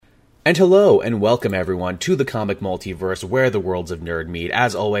And hello and welcome everyone to the comic multiverse where the worlds of nerd meet.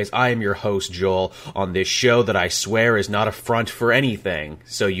 As always, I am your host Joel on this show that I swear is not a front for anything.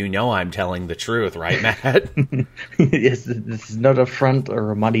 So you know I'm telling the truth, right, Matt? Yes, this is not a front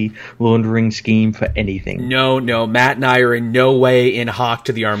or a money laundering scheme for anything. No, Matt and I are in no way in hock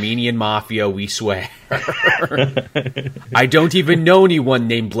to the Armenian Mafia, we swear. I don't even know anyone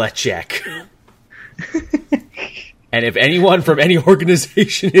named Blecek. And if anyone from any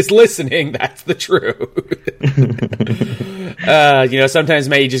organization is listening, that's the truth. Sometimes,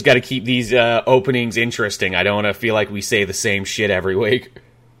 Matt, you just got to keep these openings interesting. I don't want to feel like we say the same shit every week.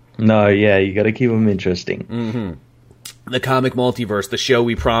 No, yeah, you got to keep them interesting. Mm-hmm. The comic multiverse, the show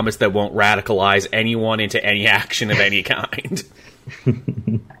we promise that won't radicalize anyone into any action of any kind.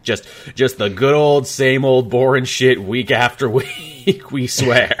 just the good old, same old boring shit week after week, we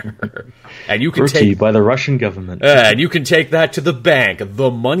swear. And you can take by the Russian government. And you can take that to the bank,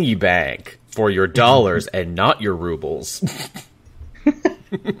 the money bank, for your dollars and not your rubles.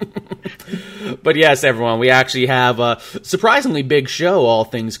 But yes, everyone, we actually have a surprisingly big show, all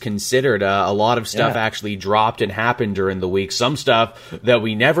things considered. A lot of stuff actually dropped and happened during the week. Some stuff that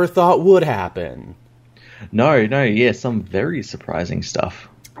we never thought would happen. Some very surprising stuff.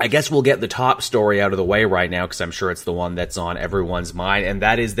 I guess we'll get the top story out of the way right now, because I'm sure it's the one that's on everyone's mind, and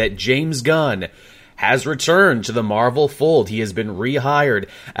that is that James Gunn has returned to the Marvel fold. He has been rehired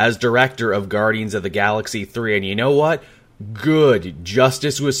as director of Guardians of the Galaxy 3, and you know what? Good.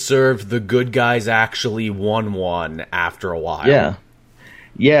 Justice was served. The good guys actually won after a while.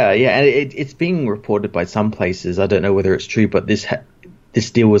 Yeah, and it's being reported by some places. I don't know whether it's true, but this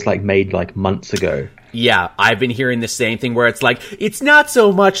deal was made months ago. Yeah, I've been hearing the same thing where it's it's not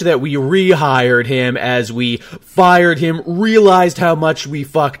so much that we rehired him as we fired him, realized how much we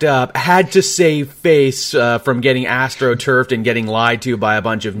fucked up, had to save face from getting astroturfed and getting lied to by a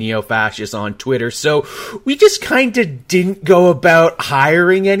bunch of neo-fascists on Twitter. So we just kind of didn't go about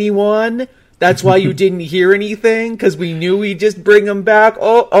hiring anyone. That's why you didn't hear anything, because we knew we'd just bring them back.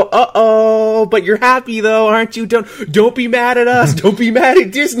 But you're happy, though, aren't you? Don't be mad at us. Don't be mad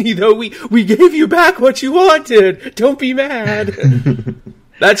at Disney, though. We gave you back what you wanted. Don't be mad.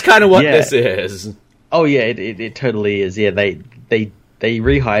 That's kind of what this is. Oh, yeah, it totally is. Yeah, they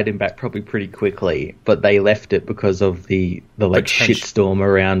rehired him back probably pretty quickly, but they left it because of the shitstorm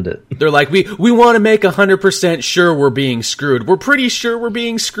around it. They're we want to make 100% sure we're being screwed. We're pretty sure we're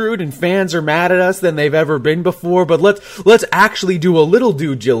being screwed, and fans are mad at us than they've ever been before, but let's actually do a little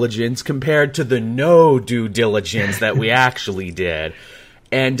due diligence compared to the no due diligence that we actually did.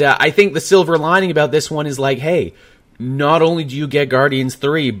 And I think the silver lining about this one is hey, not only do you get Guardians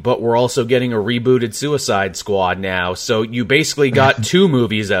 3, but we're also getting a rebooted Suicide Squad now. So you basically got two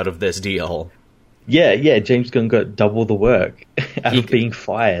movies out of this deal. Yeah, James Gunn got double the work out of being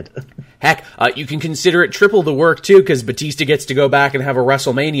fired. Heck, you can consider it triple the work, too, because Batista gets to go back and have a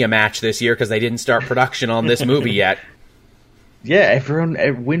WrestleMania match this year because they didn't start production on this movie yet. Yeah,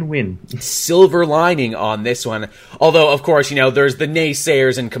 everyone, win-win. Silver lining on this one. Although, of course, there's the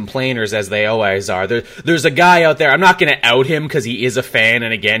naysayers and complainers, as they always are. There's a guy out there, I'm not going to out him because he is a fan,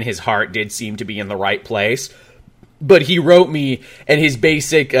 and again, his heart did seem to be in the right place. But he wrote me, and his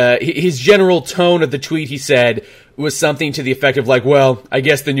basic, his general tone of the tweet, he said, was something to the effect of well, I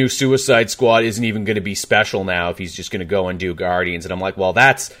guess the new Suicide Squad isn't even going to be special now if he's just going to go and do Guardians. And I'm well,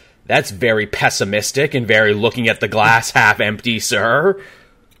 that's very pessimistic and very looking at the glass half empty, sir.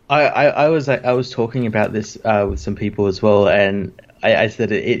 I was talking about this with some people as well, and I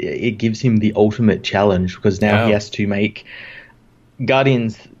said it gives him the ultimate challenge because now he has to make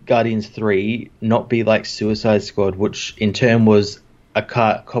Guardians 3 not be like Suicide Squad, which in turn was a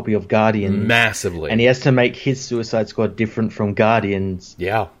copy of Guardians. Massively. And he has to make his Suicide Squad different from Guardians,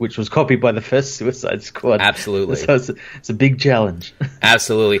 which was copied by the first Suicide Squad. Absolutely. So it's a big challenge.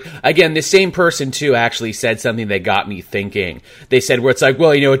 Absolutely. Again, the same person, too, actually said something that got me thinking. They said where it's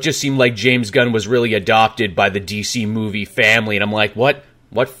it just seemed like James Gunn was really adopted by the DC movie family. And I'm what?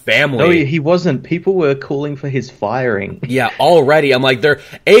 What family? No, he wasn't. People were calling for his firing. Yeah, already. I'm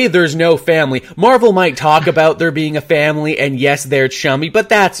there's no family. Marvel might talk about there being a family, and yes, they're chummy, but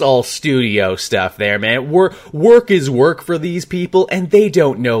that's all studio stuff there, man. Work is work for these people, and they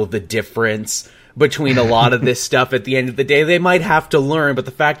don't know the difference between a lot of this stuff at the end of the day. They might have to learn, but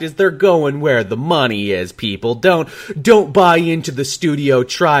the fact is they're going where the money is, people. Don't buy into the studio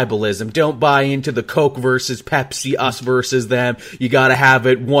tribalism. Don't buy into the Coke versus Pepsi, us versus them. You gotta have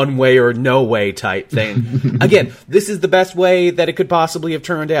it one way or no way type thing. Again, this is the best way that it could possibly have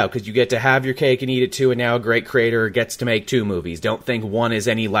turned out, because you get to have your cake and eat it too, and now a great creator gets to make two movies. Don't think one is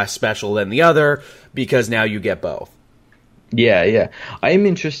any less special than the other, because now you get both. Yeah. I am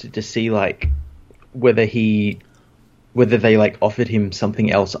interested to see like whether they like offered him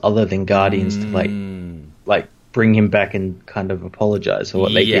something else other than Guardians to like bring him back and kind of apologize for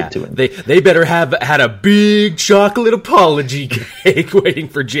what they did to him. They better have had a big chocolate apology cake waiting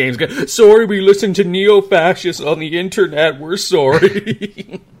for James Gunn. Sorry, we listened to neo-fascists on the internet. We're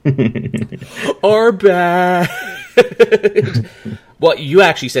sorry. Our bad. Well, you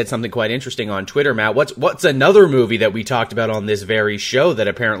actually said something quite interesting on Twitter, Matt. What's another movie that we talked about on this very show that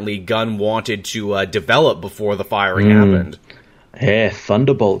apparently Gunn wanted to develop before the firing happened? Yeah,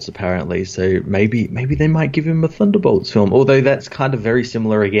 Thunderbolts apparently. So maybe they might give him a Thunderbolts film. Although that's kind of very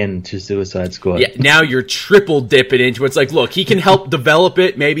similar again to Suicide Squad. Yeah, now you're triple dipping into it. It's like, look, he can help develop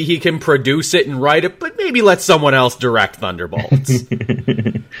it. Maybe he can produce it and write it, but maybe let someone else direct Thunderbolts.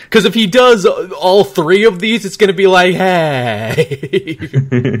 Because if he does all three of these, it's going to be like, hey,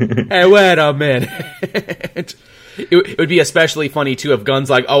 wait a minute. It would be especially funny, too, if Gunn's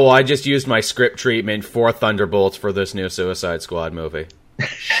like, oh, I just used my script treatment for Thunderbolts for this new Suicide Squad movie.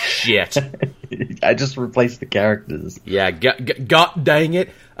 Shit. I just replaced the characters. Yeah, god dang it.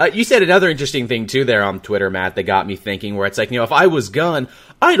 You said another interesting thing, too, there on Twitter, Matt, that got me thinking, where it's like, if I was Gunn,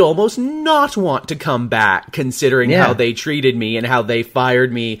 I'd almost not want to come back, considering how they treated me and how they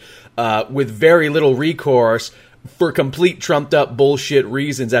fired me with very little recourse for complete trumped-up bullshit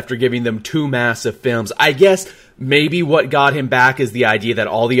reasons after giving them 2 massive films. I guess maybe what got him back is the idea that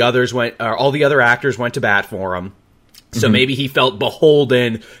all the other actors went to bat for him. So maybe he felt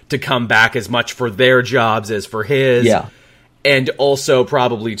beholden to come back as much for their jobs as for his. Yeah. And also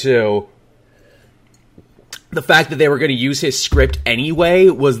probably, too, the fact that they were going to use his script anyway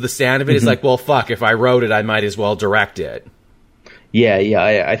was the sound of it. Is like, well, fuck, if I wrote it, I might as well direct it.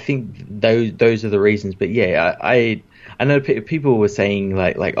 Yeah, I think those are the reasons. But yeah, I know people were saying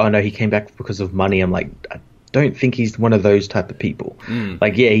like, oh no, he came back because of money. I'm like, I don't think he's one of those type of people.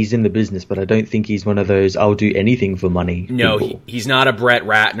 Like, yeah, he's in the business, but I don't think he's one of those I'll do anything for money. No, he's not a Brett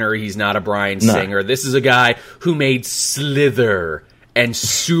Ratner. He's not a Bryan Singer. This is a guy who made Slither and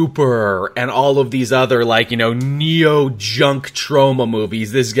Super and all of these other, like, neo-junk trauma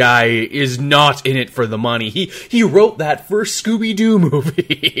movies. This guy is not in it for the money. He wrote that first Scooby-Doo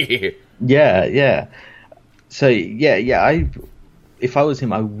movie. Yeah. So, yeah, if I was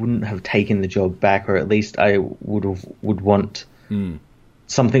him, I wouldn't have taken the job back, or at least I would want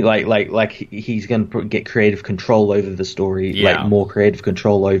something like he's going to get creative control over the story, like more creative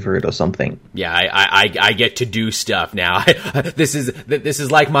control over it or something. Yeah, I get to do stuff now. This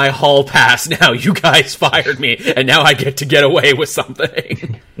is like my hall pass now. You guys fired me, and now I get to get away with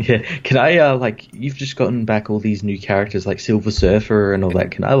something. Yeah, can I you've just gotten back all these new characters like Silver Surfer and all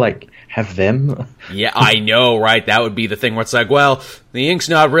that. Can I have them? Yeah, I know, right? That would be the thing where it's like, well, the ink's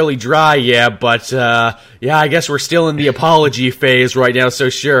not really dry yet, but I guess we're still in the apology phase right now, so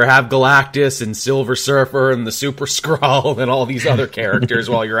sure, have Galactus and Silver Surfer and the Super Skrull and all these other characters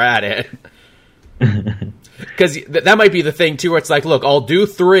while you're at it. Because that might be the thing, too, where it's like, look, I'll do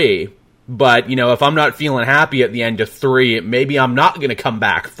 3, but, if I'm not feeling happy at the end of 3, maybe I'm not going to come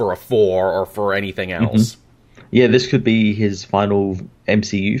back for a 4 or for anything else. Yeah, this could be his final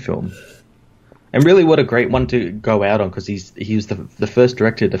MCU film. And really, what a great one to go out on, because he was the first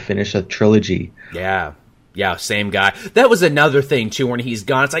director to finish a trilogy. Yeah, same guy. That was another thing, too, when he's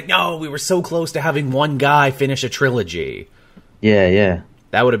gone. It's like, no, we were so close to having one guy finish a trilogy. Yeah.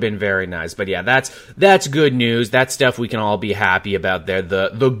 That would have been very nice. But yeah, that's good news. That's stuff we can all be happy about there.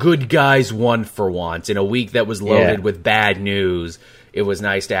 The good guys won for once. In a week that was loaded with bad news, it was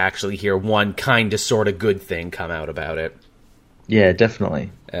nice to actually hear one kind of sort of good thing come out about it. Yeah,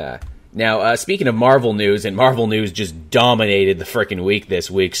 definitely. Now, speaking of Marvel news, and Marvel news just dominated the frickin' week this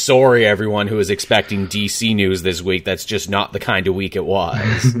week. Sorry, everyone who was expecting DC news this week. That's just not the kind of week it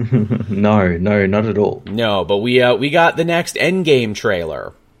was. No, not at all. No, but we got the next Endgame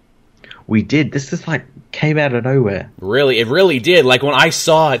trailer. We did. This is came out of nowhere. Really, it really did. Like, when I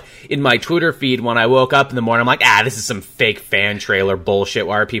saw it in my Twitter feed when I woke up in the morning, I'm like, this is some fake fan trailer bullshit.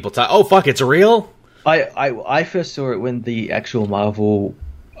 Why are people talking? Oh, fuck, it's real? I first saw it when the actual Marvel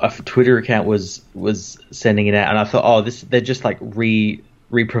Twitter account was sending it out, and I thought, they're just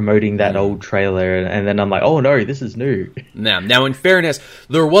re-promoting that old trailer, and then I'm like, oh no, this is new. Now, in fairness,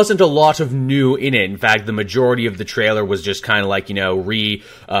 there wasn't a lot of new in it. In fact, the majority of the trailer was just kind of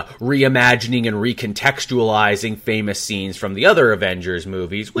reimagining and recontextualizing famous scenes from the other Avengers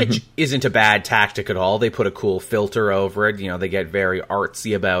movies, which isn't a bad tactic at all. They put a cool filter over it. They get very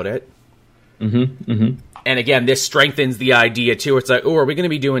artsy about it. And again, this strengthens the idea, too. It's like, are we going to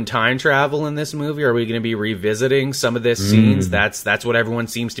be doing time travel in this movie? Are we going to be revisiting some of this scenes? That's what everyone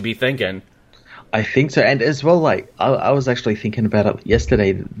seems to be thinking. I think so, and as well, like I was actually thinking about it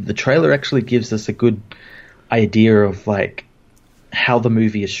yesterday. The trailer actually gives us a good idea of like how the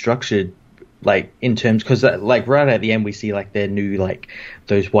movie is structured, like in terms, because like right at the end we see like their new like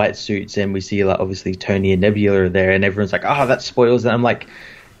those white suits, and we see like obviously Tony and Nebula are there, and everyone's like, oh, that spoils it. I'm like,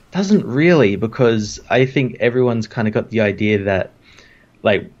 doesn't really, because I think everyone's kind of got the idea that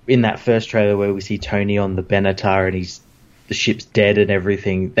like in that first trailer where we see Tony on the Benatar and the ship's dead and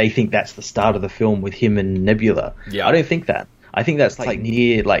everything, they think that's the start of the film with him and Nebula. Yeah. I don't think that. I think that's like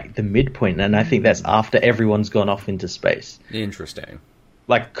near like the midpoint, and I think that's after everyone's gone off into space. Interesting.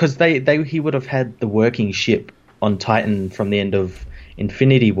 Like, because he would have had the working ship on Titan from the end of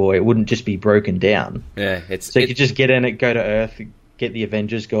Infinity War. It wouldn't just be broken down. Yeah, so you could just get in it, go to Earth, get the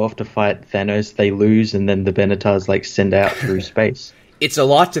Avengers, go off to fight Thanos, they lose, and then the Benatars like send out through space. It's a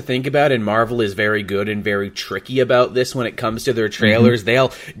lot to think about, and Marvel is very good and very tricky about this when it comes to their trailers. Mm-hmm. They'll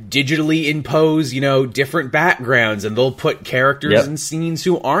digitally impose, different backgrounds, and they'll put characters in scenes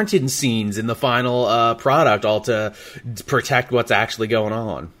who aren't in scenes in the final product, all to protect what's actually going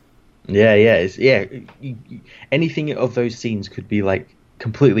on. Yeah. Anything of those scenes could be like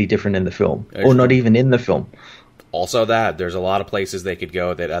completely different in the film, or not even in the film. Also, there's a lot of places they could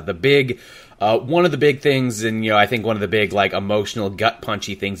go. That the big. One of the big things, and I think one of the big like emotional gut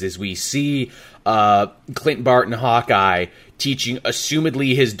punchy things is we see Clint Barton Hawkeye teaching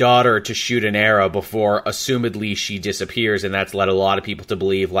assumedly his daughter to shoot an arrow before assumedly she disappears, and that's led a lot of people to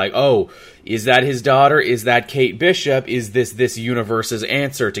believe like, oh, is that his daughter? Is that Kate Bishop? Is this universe's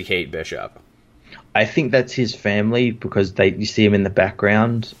answer to Kate Bishop? I think that's his family, because you see him in the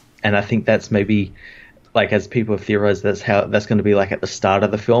background, and I think that's maybe like, as people have theorized, that's going to be like at the start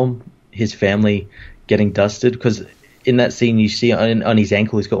of the film. His family getting dusted, because in that scene you see on his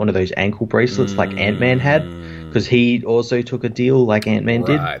ankle he's got one of those ankle bracelets like Ant-Man had, because he also took a deal like Ant-Man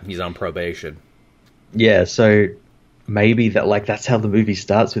did. Right, he's on probation. Yeah, so maybe that's how the movie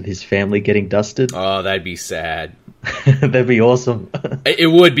starts, with his family getting dusted. Oh, that'd be sad. That'd be awesome.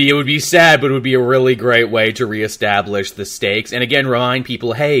 It would be sad, but it would be a really great way to reestablish the stakes, and again remind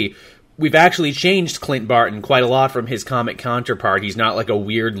people, hey, we've actually changed Clint Barton quite a lot from his comic counterpart. He's not like a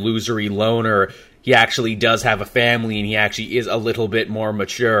weird losery loner. He actually does have a family, and he actually is a little bit more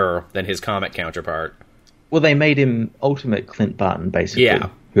mature than his comic counterpart. Well, they made him Ultimate Clint Barton, basically,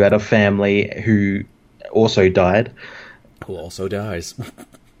 who had a family, who also died. Who also dies.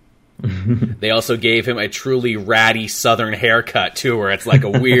 They also gave him a truly ratty Southern haircut too, where it's like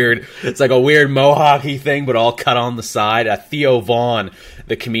a weird, mohawky thing, but all cut on the side. Theo Vaughn,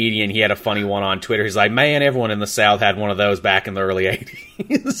 the comedian, he had a funny one on Twitter. He's like, "Man, everyone in the South had one of those back in the early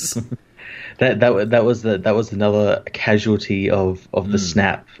 '80s." that was another casualty of the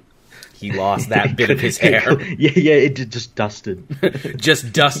snap. He lost that bit of his hair. Yeah, it just dusted.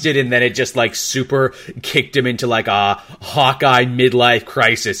 Just dusted, and then it just like super kicked him into like a Hawkeye midlife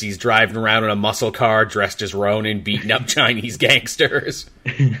crisis. He's driving around in a muscle car dressed as Ronin, beating up Chinese gangsters.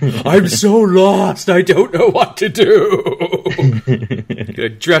 I'm so lost, I don't know what to do.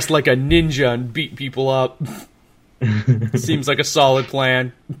 Dressed like a ninja and beat people up. Seems like a solid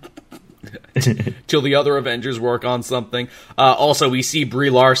plan. Till the other Avengers work on something. Also, we see Brie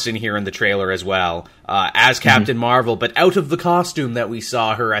Larson here in the trailer as well, as Captain Marvel, but out of the costume that we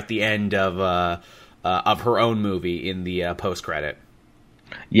saw her at the end of her own movie in the post-credit.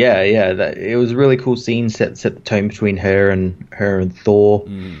 Yeah. It was a really cool scene, set the tone between her and Thor.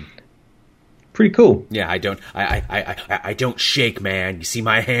 Pretty cool. Yeah, I don't shake, man. You see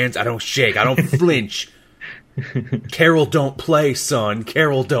my hands? I don't shake. I don't flinch. Carol don't play, son.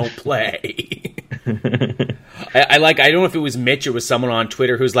 Carol don't play. I don't know if it was Mitch or was someone on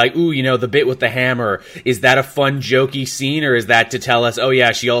Twitter who's like, ooh, the bit with the hammer, is that a fun, jokey scene, or is that to tell us, oh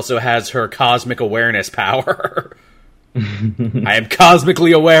yeah, she also has her cosmic awareness power? I am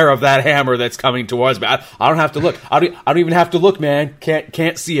cosmically aware of that hammer that's coming towards me. I don't have to look. I don't even have to look, man.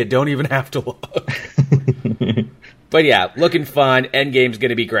 Can't see it. Don't even have to look. But yeah, looking fun. Endgame's going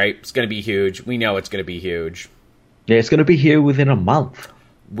to be great. It's going to be huge. We know it's going to be huge. Yeah, it's going to be here within a month.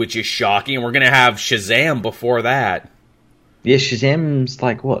 Which is shocking. We're going to have Shazam before that. Yeah, Shazam's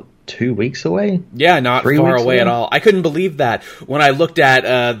like, what, 2 weeks away? Yeah, not far away at all. I couldn't believe that. When I looked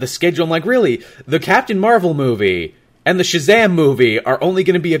at the schedule, I'm like, really? The Captain Marvel movie and the Shazam movie are only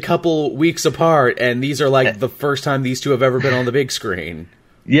going to be a couple weeks apart, and these are like the first time these two have ever been on the big screen.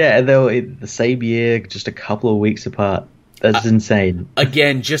 Yeah, they were the same year, just a couple of weeks apart. That's insane.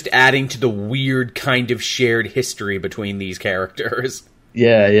 Again, just adding to the weird kind of shared history between these characters.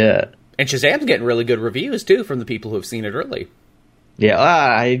 Yeah. And Shazam's getting really good reviews, too, from the people who have seen it early. Yeah,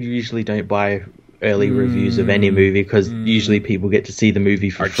 I usually don't buy early reviews of any movie, because usually people get to see the movie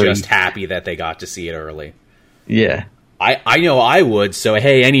for free. Are just happy that they got to see it early. Yeah. I know I would, so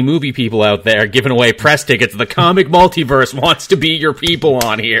hey, any movie people out there giving away press tickets, the comic multiverse wants to be your people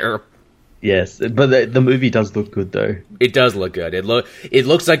on here. Yes, but the movie does look good, though. It does look good. It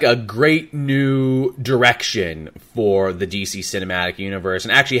looks like a great new direction for the DC Cinematic Universe.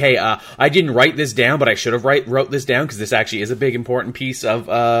 And actually, hey, I didn't write this down, but I should have wrote this down, because this actually is a big, important piece of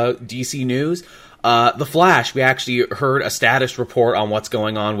DC news. The Flash, we actually heard a status report on what's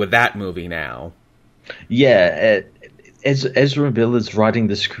going on with that movie now. Yeah, Ezra Miller's writing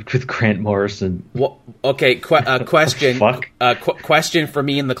the script with Grant Morrison. Well, okay, question. Fuck? Question for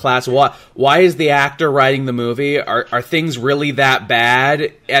me in the class: Why is the actor writing the movie? Are things really that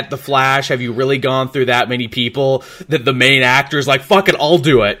bad at the Flash? Have you really gone through that many people that the main actor's like, "Fuck it, I'll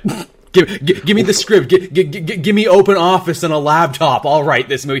do it"? Give me the script. Give me open office and a laptop. I'll write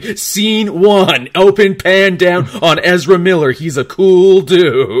this movie. Scene 1: open pan down on Ezra Miller. He's a cool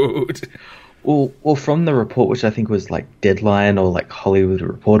dude. Well, from the report, which I think was like Deadline or like Hollywood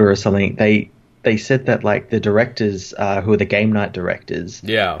Reporter or something, they said that like the directors, who are the Game Night directors,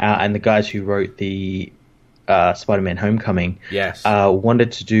 and the guys who wrote the Spider-Man Homecoming, yes,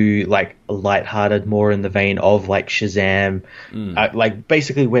 wanted to do like lighthearted, more in the vein of like Shazam, like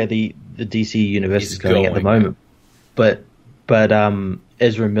basically where the DC universe is going at the moment. But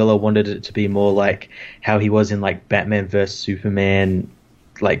Ezra Miller wanted it to be more like how he was in like Batman vs Superman,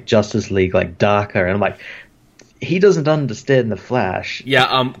 like Justice League, like darker. And I'm like, he doesn't understand the Flash.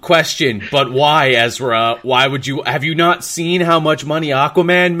 Yeah, question, but why, Ezra? Why would you... Have you not seen how much money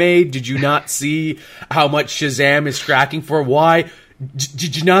Aquaman made? Did you not see how much Shazam is tracking for? Why...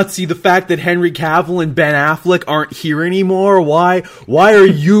 Did you not see the fact that Henry Cavill and Ben Affleck aren't here anymore? Why are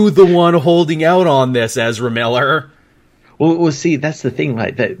you the one holding out on this, Ezra Miller? Well, see, that's the thing.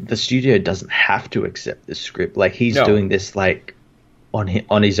 Like, the studio doesn't have to accept this script. Like, he's doing this, like, on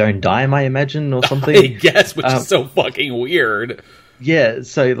his own dime, I imagine, or something. I guess, which is so fucking weird. Yeah,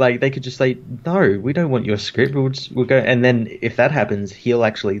 so like they could just say, no, we don't want your script. We'll go, and then if that happens, he'll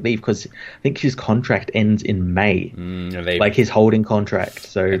actually leave, because I think his contract ends in May, like his holding contract.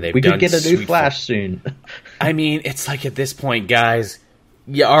 So we could get a new Flash soon. I mean, it's like at this point, guys,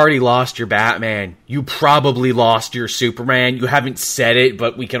 you already lost your Batman. You probably lost your Superman. You haven't said it,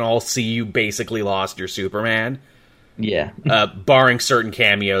 but we can all see you basically lost your Superman. Yeah. Barring certain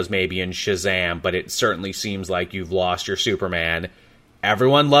cameos maybe in Shazam, but it certainly seems like you've lost your Superman.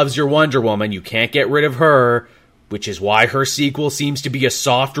 Everyone loves your Wonder Woman. You can't get rid of her, which is why her sequel seems to be a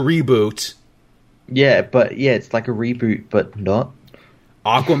soft reboot. Yeah, but it's like a reboot, but not.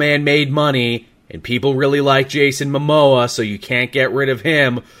 Aquaman made money, and people really like Jason Momoa, so you can't get rid of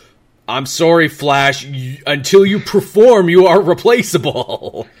him. I'm sorry, Flash. Until you perform, you are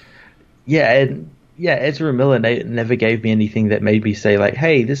replaceable. Yeah, and Ezra Miller never gave me anything that made me say, like,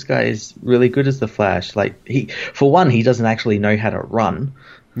 hey, this guy is really good as the Flash. Like, for one, he doesn't actually know how to run.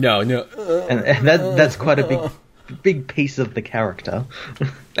 No. And that's quite a big piece of the character.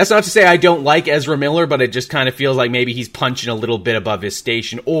 That's not to say I don't like Ezra Miller, but it just kind of feels like maybe he's punching a little bit above his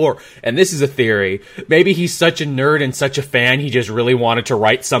station. Or, and this is a theory, maybe he's such a nerd and such a fan, he just really wanted to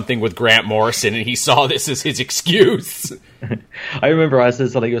write something with Grant Morrison, and he saw this as his excuse. I remember I said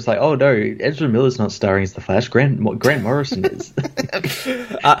something, it was like, oh no, Ezra Miller's not starring as the Flash, Grant Morrison is.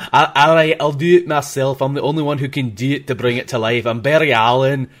 I'll do it myself. I'm the only one who can do it to bring it to life. I'm Barry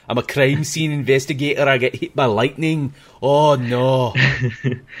Allen. I'm a crime scene investigator. I get hit by lightning. Oh no.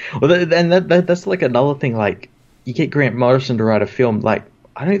 Well, and that's like another thing, like, you get Grant Morrison to write a film, like,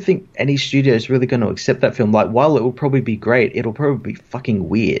 I don't think any studio is really going to accept that film. Like, while it will probably be great, it'll probably be fucking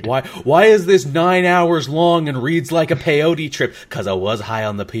weird. Why is this 9 hours long and reads like a peyote trip? Because I was high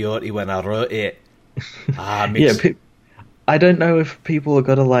on the peyote when I wrote it. I don't know if people are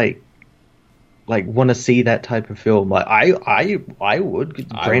going to like want to see that type of film. Like, I would.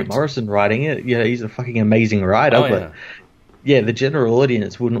 Grant Morrison writing it, he's a fucking amazing writer, but the general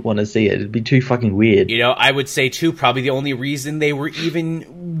audience wouldn't want to see it. It'd be too fucking weird. I would say, too, probably the only reason they were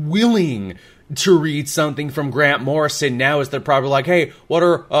even willing to read something from Grant Morrison now is they're probably like, hey, what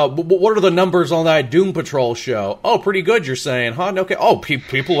are the numbers on that Doom Patrol show? Oh, pretty good, you're saying, huh? Okay. Oh,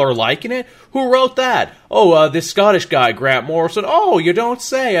 people are liking it? Who wrote that? Oh, this Scottish guy, Grant Morrison. Oh, you don't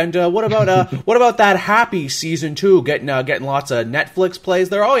say. And what about that Happy season 2 getting lots of Netflix plays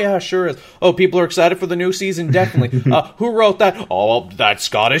there? Oh yeah, sure is. Oh, people are excited for the new season, definitely. Who wrote that? Oh, well, that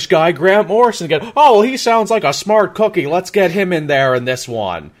Scottish guy, Grant Morrison. Again. Oh, well, he sounds like a smart cookie. Let's get him in there in this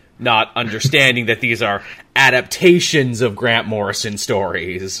one. Not understanding that these are adaptations of Grant Morrison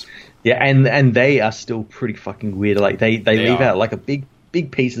stories. Yeah, and they are still pretty fucking weird. Like they leave out like a big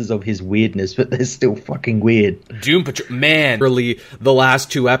big pieces of his weirdness, but they're still fucking weird. Doom Patrol, man, really, the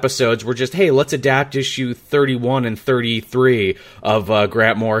last 2 episodes were just, hey, let's adapt issue 31 and 33 of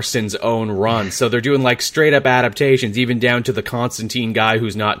Grant Morrison's own run. So they're doing like straight up adaptations, even down to the Constantine guy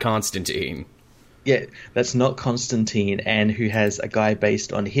who's not Constantine. Yeah, that's not Constantine, and who has a guy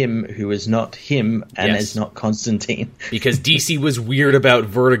based on him who is not him and is not Constantine. Because DC was weird about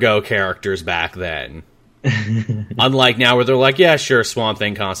Vertigo characters back then. Unlike now where they're like, yeah, sure, Swamp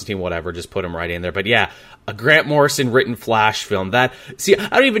Thing, Constantine, whatever, just put him right in there. But yeah, a Grant Morrison written Flash film. I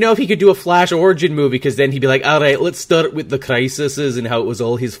don't even know if he could do a Flash origin movie, because then he'd be like, all right, let's start with the crises and how it was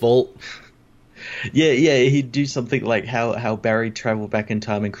all his fault. Yeah, he'd do something like how Barry traveled back in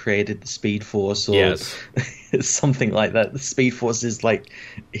time and created the Speed Force, or something like that. The Speed Force is like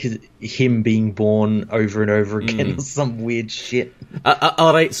him being born over and over again, or some weird shit.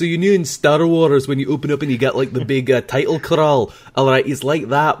 Alright, so you knew in Star Wars when you open up and you get like the big title crawl, alright, it's like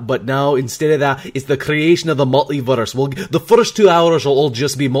that, but now instead of that, it's the creation of the multiverse. Well, the first 2 hours will all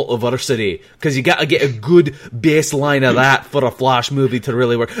just be multiversity, because you gotta get a good baseline of that for a Flash movie to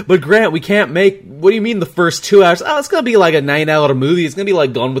really work. But Grant, we can't make, what do you mean the first 2 hours? Oh, it's gonna be like a 9-hour movie, it's gonna be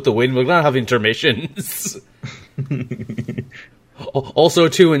like Gone with the Wind, we're gonna have intermissions. Also,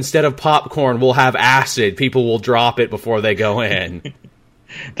 too, instead of popcorn, we'll have acid. People will drop it before they go in.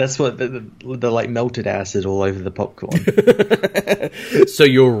 That's what the like melted acid all over the popcorn. So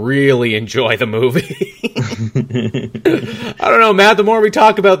you'll really enjoy the movie. I don't know, Matt. The more we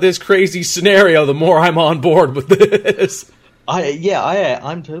talk about this crazy scenario, the more I'm on board with this.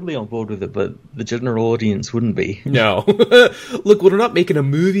 I'm totally on board with it, but the general audience wouldn't be. No. Look, we're not making a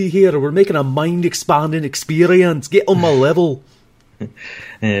movie here. We're making a mind-expanding experience. Get on my level.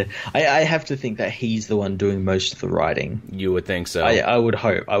 Yeah, I have to think that he's the one doing most of the writing. You would think so. I would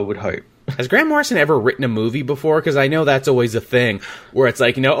hope. Has Grant Morrison ever written a movie before? Because I know that's always a thing, where it's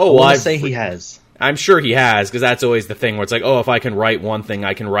like, I say he has. I'm sure he has, because that's always the thing, where it's like, if I can write one thing,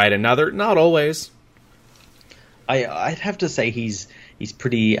 I can write another. Not always. I'd have to say he's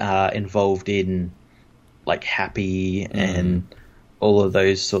pretty involved in like Happy and all of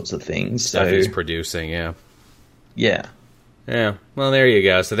those sorts of things. Stuff he's producing, yeah. Yeah. Yeah, well, there you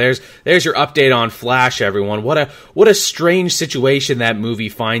go. So there's your update on Flash, everyone. What a strange situation that movie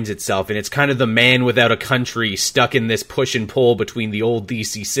finds itself in. It's kind of the man without a country stuck in this push and pull between the old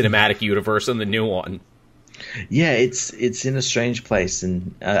DC cinematic universe and the new one. Yeah, it's in a strange place,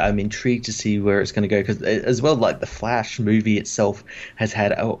 and I'm intrigued to see where it's going to go, because as well, like the Flash movie itself has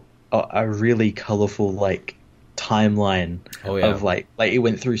had a really colorful like timeline of like it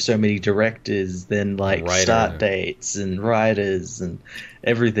went through so many directors, then like start dates and writers and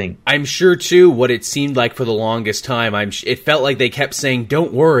everything. I'm sure too what it seemed like for the longest time. It felt like they kept saying,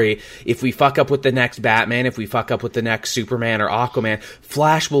 don't worry, if we fuck up with the next Batman, if we fuck up with the next Superman or Aquaman,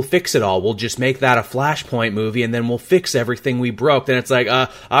 Flash will fix it all. We'll just make that a Flashpoint movie and then we'll fix everything we broke. Then it's like,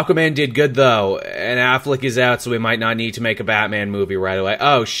 Aquaman did good though, and Affleck is out, so we might not need to make a Batman movie right away.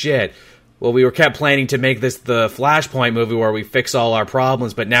 Oh shit. Well, we kept planning to make this the Flashpoint movie where we fix all our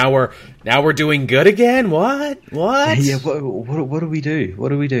problems, but now we're doing good again? What? Yeah, what do we do? What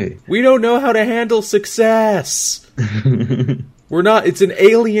do we do? We don't know how to handle success. It's an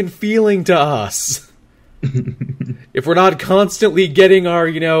alien feeling to us. If we're not constantly getting our,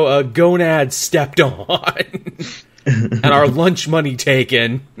 gonads stepped on and our lunch money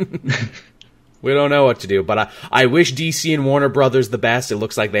taken. We don't know what to do, but I wish DC and Warner Brothers the best. It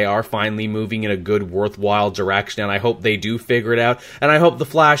looks like they are finally moving in a good, worthwhile direction, and I hope they do figure it out, and I hope The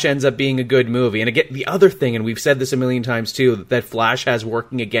Flash ends up being a good movie. And again, the other thing, and we've said this a million times too, that Flash has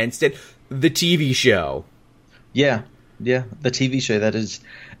working against it, the TV show. Yeah, the TV show, that is,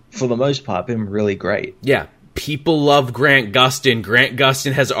 for the most part, been really great. Yeah. People love Grant Gustin. Grant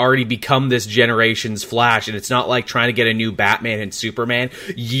Gustin has already become this generation's Flash, and it's not like trying to get a new Batman and Superman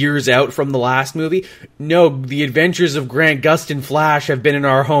years out from the last movie. No, the adventures of Grant Gustin Flash have been in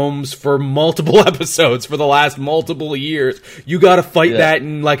our homes for multiple episodes for the last multiple years. You gotta fight that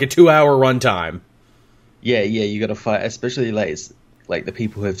in like a 2-hour runtime. Yeah, you gotta fight, especially like the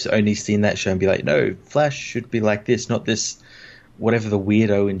people who have only seen that show and be like, no, Flash should be like this, not this whatever the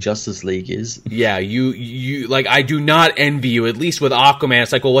weirdo in Justice League is. Yeah, you like, I do not envy you. At least with Aquaman,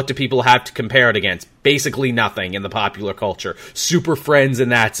 it's like, well, what do people have to compare it against? Basically nothing in the popular culture. Super Friends,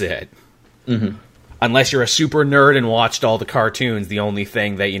 and that's it. Mm-hmm. Unless you're a super nerd and watched all the cartoons, the only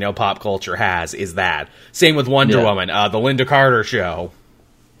thing that, pop culture has is that. Same with Wonder Woman, the Linda Carter show.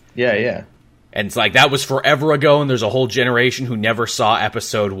 Yeah. And it's like, that was forever ago, and there's a whole generation who never saw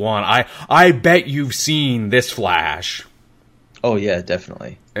episode 1. I bet you've seen this Flash. Oh yeah,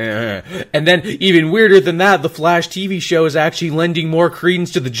 definitely. And then, even weirder than that, the Flash TV show is actually lending more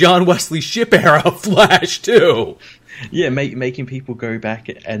credence to the John Wesley Shipp era of Flash, too. Yeah, making people go back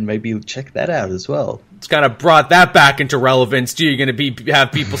and maybe check that out as well. It's kind of brought that back into relevance, too. You're going to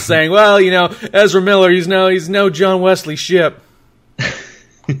have people saying, well, you know, Ezra Miller, he's no John Wesley Shipp.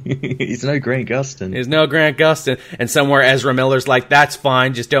 He's no Grant Gustin. He's no Grant Gustin. And somewhere Ezra Miller's like, that's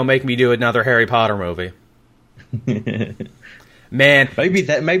fine, just don't make me do another Harry Potter movie. Man, maybe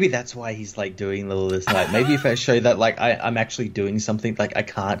that's why he's like doing all this. Like, maybe if I show that, like, I'm actually doing something, like I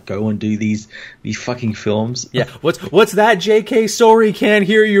can't go and do these fucking films. Yeah, what's that? J.K. Sorry, can't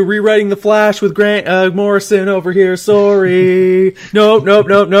hear you rewriting the Flash with Grant Morrison over here. Sorry,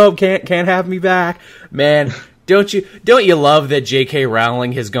 nope, can't have me back, man. Don't you love that J.K.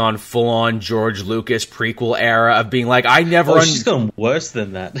 Rowling has gone full on George Lucas prequel era of being like, I never. She's gone worse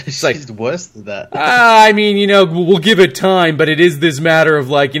than that. She's like, worse than that. I mean, you know, we'll give it time, but it is this matter of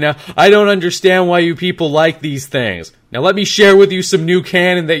like, you know, I don't understand why you people like these things. Now let me share with you some new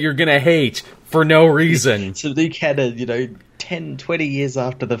canon that you're gonna hate for no reason. Some new canon, you know, 10, 20 years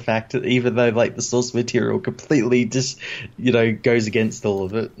after the fact, even though like the source material completely just, you know, goes against all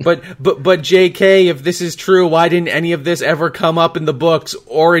of it. But JK, if this is true, why didn't any of this ever come up in the books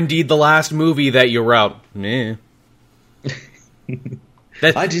or indeed the last movie that you wrote? Meh.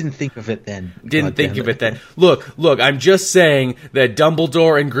 I didn't think of it then. Didn't think of it then. Look, I'm just saying that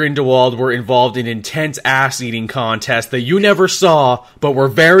Dumbledore and Grindelwald were involved in intense ass-eating contests that you never saw, but were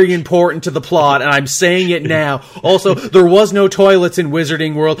very important to the plot, and I'm saying it now. Also, there was no toilets in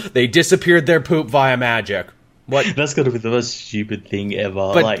Wizarding World. They disappeared their poop via magic. What? That's got to be the most stupid thing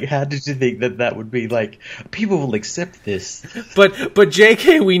ever. But, like, how did you think that would be, like, people will accept this? But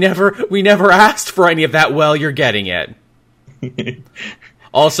JK, we never asked for any of that. Well, you're getting it.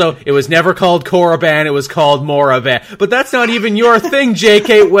 Also, it was never called Korriban, it was called Moraban. But that's not even your thing,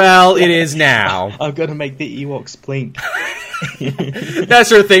 JK. Well, it is now. I've got to make the Ewoks blink.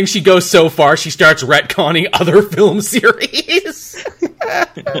 That's her thing. She goes so far, she starts retconning other film series.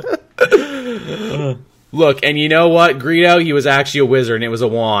 Look, and you know what? Greedo, he was actually a wizard, and it was a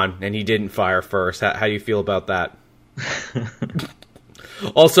wand, and he didn't fire first. How do you feel about that?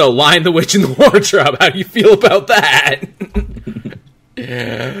 Also, Lion the Witch in the Wardrobe. How do you feel about that?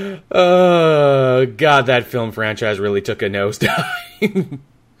 Oh, God, that film franchise really took a nosedive.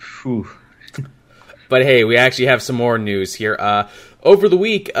 But hey, we actually have some more news here. Over the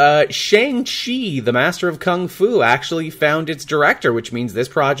week, Shang-Chi, the Master of Kung Fu, actually found its director, which means this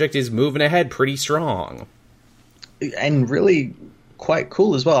project is moving ahead pretty strong. And really quite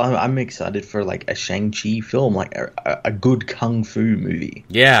cool as well. I'm excited for like a Shang-Chi film, like a good Kung Fu movie.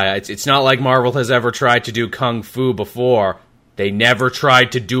 Yeah, it's not like Marvel has ever tried to do Kung Fu before. They never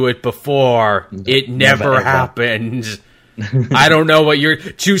tried to do it before. It never happened. I don't know what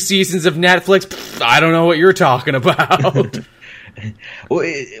 2 seasons of Netflix. I don't know what you're talking about.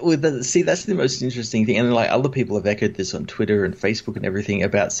 See, that's the most interesting thing, and like other people have echoed this on Twitter and Facebook and everything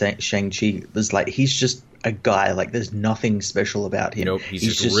about Shang-Chi. There's like he's just a guy. Like there's nothing special about him. Nope,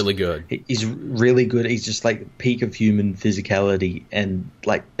 he's just really good. He's really good. He's just like peak of human physicality, and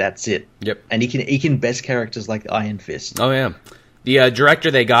like that's it. Yep. And he can best characters like Iron Fist. Oh yeah. The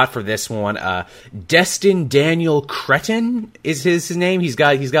director they got for this one, Destin Daniel Cretton is his name. He's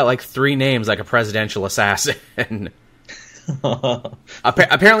got like 3 names, like a presidential assassin.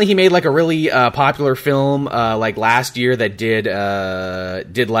 Apparently he made like a really popular film like last year that did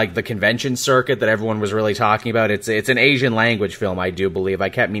like the convention circuit that everyone was really talking about. It's an Asian language film, I do believe. I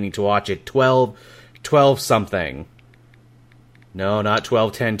kept meaning to watch it. 12 something. No, not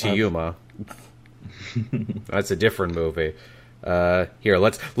 12:10 to Yuma. That's a different movie. Here,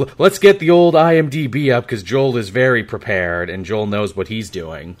 let's get the old IMDb up because Joel is very prepared and Joel knows what he's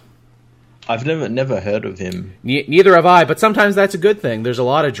doing. I've never heard of him. Neither have I, but sometimes that's a good thing. There's a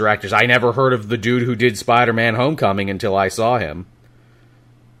lot of directors. I never heard of the dude who did Spider-Man Homecoming until I saw him.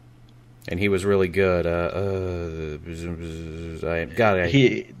 And he was really good. The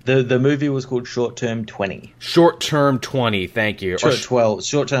movie was called Short Term 20. Short Term 20, thank you.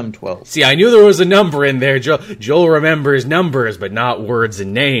 Short Term 12. See, I knew there was a number in there. Joel remembers numbers, but not words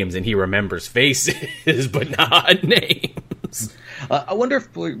and names, and he remembers faces, but not names. I wonder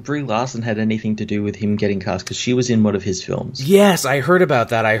if Brie Larson had anything to do with him getting cast, because she was in one of his films. Yes, I heard about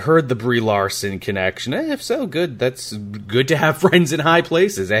that. I heard the Brie Larson connection. If so, good. That's good to have friends in high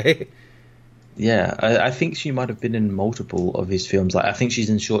places, eh? Yeah, I think she might have been in multiple of his films. Like I think she's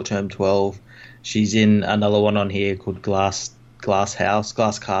in Short Term 12. She's in another one on here called Glass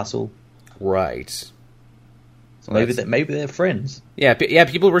Castle. Right. So maybe they're friends. Yeah,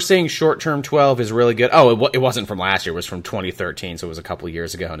 people were saying Short Term 12 is really good. Oh, it wasn't from last year. It was from 2013, so it was a couple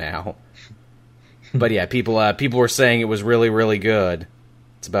years ago now. But yeah, people were saying it was really, really good.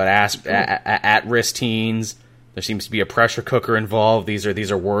 It's about at-risk teens. There seems to be a pressure cooker involved. These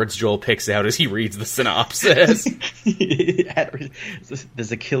are words Joel picks out as he reads the synopsis.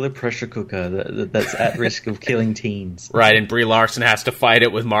 There's a killer pressure cooker that's at risk of killing teens. Right, and Brie Larson has to fight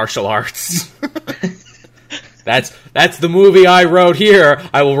it with martial arts. That's the movie I wrote here.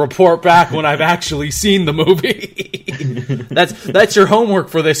 I will report back when I've actually seen the movie. That's your homework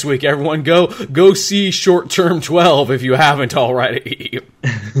for this week, everyone. Go see Short Term 12 if you haven't already.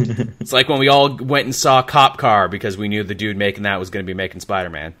 It's like when we all went and saw Cop Car because we knew the dude making that was going to be making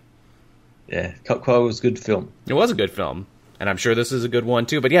Spider-Man. Yeah, Cop Car was a good film. It was a good film. And I'm sure this is a good one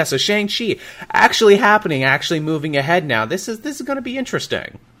too. But yeah, so Shang-Chi actually happening, actually moving ahead now. This is going to be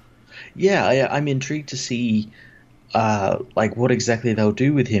interesting. Yeah, I'm intrigued to see what exactly they'll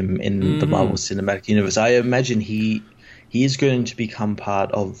do with him in the Marvel Cinematic Universe. I imagine he is going to become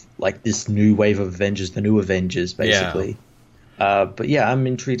part of like this new wave of Avengers, the new Avengers, basically. Yeah. But yeah, I'm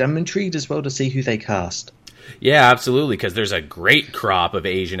intrigued. I'm intrigued as well to see who they cast. Yeah, absolutely, because there's a great crop of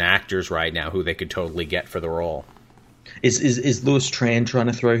Asian actors right now who they could totally get for the role. Is Louis Tran trying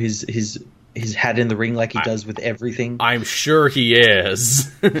to throw his hat in the ring like he does with everything? I'm sure he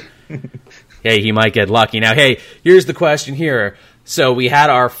is. Hey, he might get lucky. Now, hey, here's the question here. So we had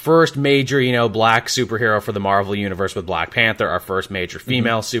our first major, black superhero for the Marvel Universe with Black Panther, our first major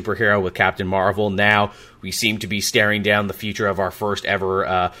female superhero with Captain Marvel. Now we seem to be staring down the future of our first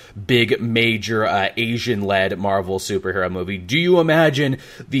ever big major Asian-led Marvel superhero movie. Do you imagine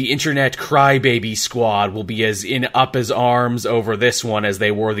the internet crybaby squad will be as in up as arms over this one as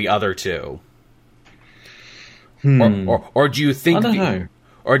they were the other two? Or do you think... I don't know.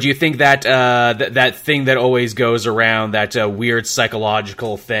 Or do you think that that thing that always goes around, that weird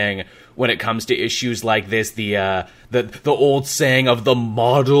psychological thing when it comes to issues like this, the old saying of the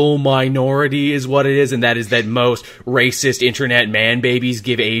model minority is what it is, and that is that most racist internet man babies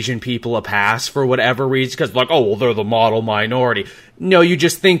give Asian people a pass for whatever reason, because they're the model minority. No, you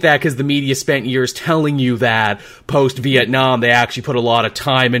just think that because the media spent years telling you that post-Vietnam they actually put a lot of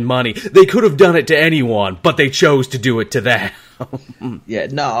time and money. They could have done it to anyone, but they chose to do it to them. Yeah,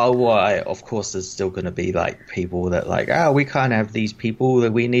 no, well, of course there's still going to be like people that we can't have these people,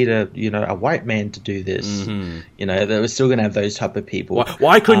 that we need a white man to do this. Mm-hmm. We're still going to have those type of people.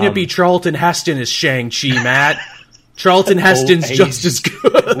 Why couldn't it be Charlton Heston as Shang-Chi, Matt? Charlton Heston's just as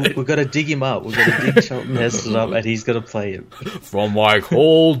good. We've got to dig him up. We've got to dig Charlton Heston up, and he's got to play him. From my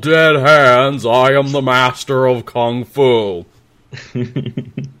cold dead hands, I am the master of Kung Fu.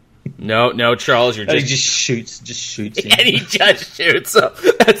 No, Charles, you're just... He just shoots him. And he just shoots him.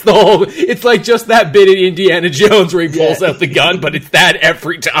 That's the whole... It's like just that bit in Indiana Jones where he pulls out the gun, but it's that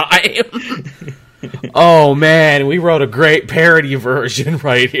every time. Oh, man, we wrote a great parody version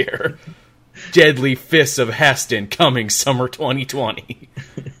right here. Deadly Fists of Heston, coming summer 2020.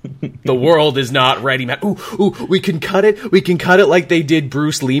 The world is not ready, man. Ooh, we can cut it. We can cut it like they did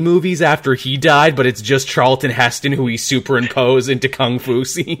Bruce Lee movies after he died, but it's just Charlton Heston who he superimpose into kung fu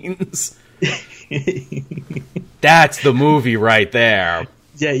scenes. That's the movie right there.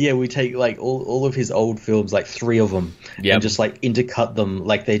 Yeah, we take like all of his old films, like 3 of them, and just like intercut them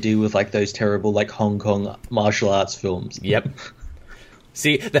like they do with like those terrible like Hong Kong martial arts films. Yep.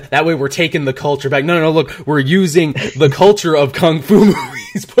 See, that way we're taking the culture back. No, look, we're using the culture of Kung Fu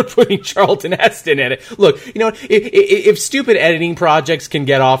movies, but putting Charlton Heston in it. Look, if stupid editing projects can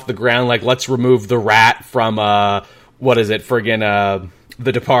get off the ground, like let's remove the rat from, The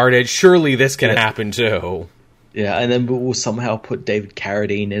Departed, surely this can happen too. Yeah, and then we'll somehow put David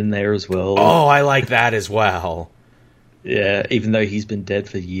Carradine in there as well. Oh, I like that as well. Yeah, even though he's been dead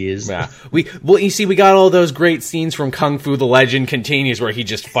for years. Yeah, we got all those great scenes from Kung Fu: The Legend Continues where he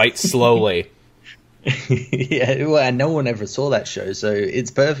just fights slowly. Yeah, well, and no one ever saw that show, so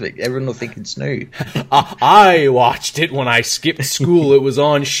it's perfect. Everyone will think it's new. I watched it when I skipped school. It was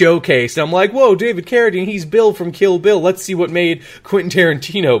on Showcase. I'm like, whoa, David Carradine, he's Bill from Kill Bill. Let's see what made Quentin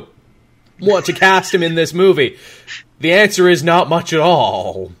Tarantino want to cast him in this movie. The answer is not much at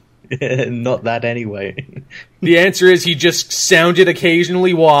all. Not that anyway. The answer is he just sounded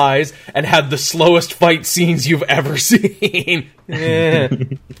occasionally wise and had the slowest fight scenes you've ever seen.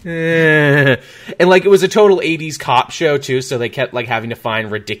 And like it was a total 80s cop show too, so they kept like having to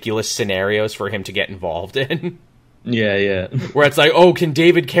find ridiculous scenarios for him to get involved in. Yeah. Where it's like, oh, can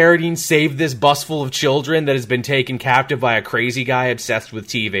David Carradine save this bus full of children that has been taken captive by a crazy guy obsessed with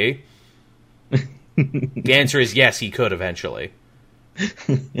TV? The answer is yes, he could eventually.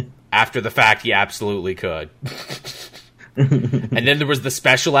 After the fact, he absolutely could. And then there was the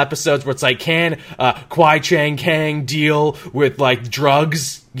special episodes where it's like, can Kwai Chang Kang deal with, like,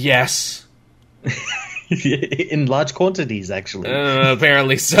 drugs? Yes. In large quantities, actually.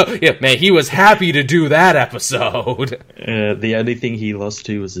 Apparently so. Yeah, man, he was happy to do that episode. The only thing he lost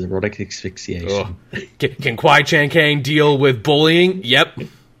to was erotic asphyxiation. Can Kwai Chang Kang deal with bullying? Yep.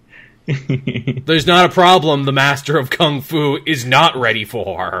 There's not a problem the master of Kung Fu is not ready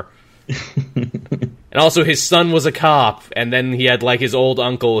for. And also, his son was a cop, and then he had, like, his old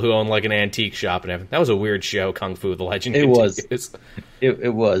uncle who owned, like, an antique shop and everything. That was a weird show, Kung Fu, The Legend Continues.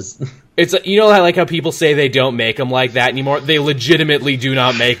 It was. It's, you know, like how people say they don't make them like that anymore? They legitimately do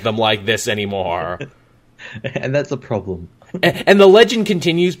not make them like this anymore. And that's a problem. And the Legend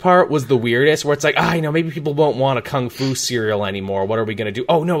Continues part was the weirdest, where it's like, you know, maybe people won't want a Kung Fu serial anymore. What are we going to do?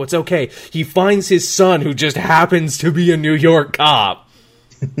 Oh, no, it's okay. He finds his son, who just happens to be a New York cop.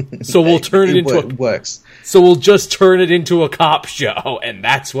 So we'll turn it into works. So we'll just turn it into a cop show, and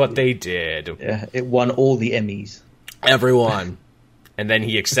that's what they did. Yeah, it won all the Emmys. Everyone. And then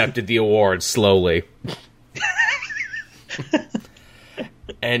he accepted the award slowly.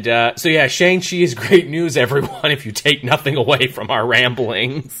 And so yeah, Shang-Chi is great news, everyone, if you take nothing away from our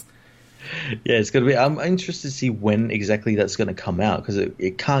ramblings. Yeah, it's gonna be. I'm interested to see when exactly that's going to come out, because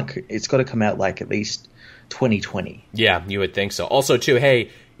it can't. It's got to come out like at least 2020. Yeah, you would think so. Also, too, hey,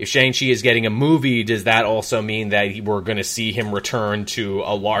 if Shang-Chi is getting a movie, does that also mean that we're going to see him return to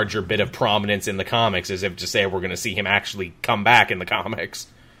a larger bit of prominence in the comics, as if to say we're going to see him actually come back in the comics?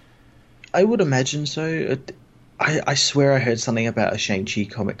 I would imagine so. I swear I heard something about a Shang-Chi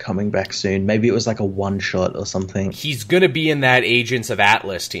comic coming back soon. Maybe it was like a one-shot or something. He's going to be in that Agents of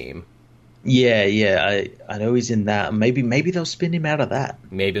Atlas team. Yeah, I know he's in that. Maybe they'll spin him out of that.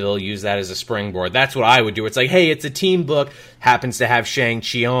 Maybe they'll use that as a springboard. That's what I would do. It's like, hey, it's a team book, happens to have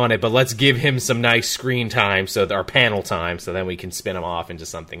Shang-Chi on it, but let's give him some nice screen time, or panel time, so then we can spin him off into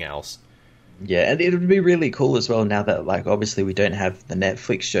something else. Yeah, and it would be really cool as well now that, like, obviously we don't have the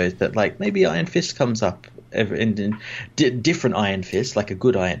Netflix shows, that, like, maybe Iron Fist comes up in different Iron Fist, like a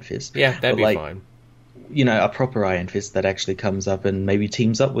good Iron Fist. Yeah, that'd be fine. You know, a proper Iron Fist that actually comes up and maybe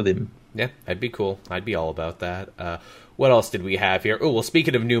teams up with him. Yeah, that'd be cool. I'd be all about that. What else did we have here? Oh, well,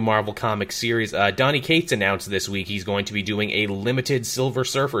 speaking of new Marvel Comics series, Donny Cates announced this week he's going to be doing a limited Silver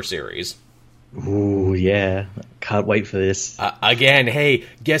Surfer series. Ooh, yeah. Can't wait for this. Again, hey,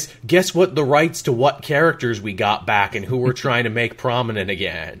 guess what the rights to what characters we got back and who we're trying to make prominent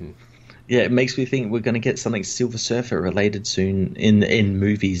again. Yeah, it makes me think we're going to get something Silver Surfer related soon in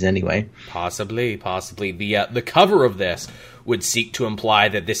movies anyway. Possibly. The cover of this would seek to imply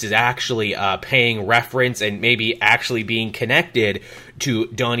that this is actually paying reference and maybe actually being connected to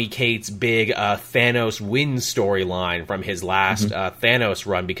Donny Cates' big Thanos wins storyline from his last Thanos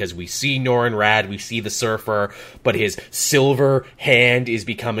run, because we see Norrin Radd, we see the Surfer, but his silver hand is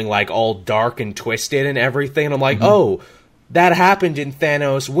becoming like all dark and twisted and everything. And I'm like, oh, that happened in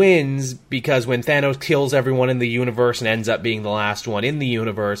Thanos Wins, because when Thanos kills everyone in the universe and ends up being the last one in the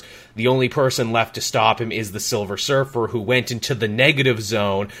universe, the only person left to stop him is the Silver Surfer, who went into the negative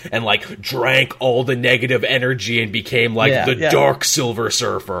zone and, like, drank all the negative energy and became, like, Dark Silver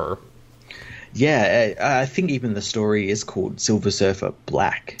Surfer. Yeah, I think even the story is called Silver Surfer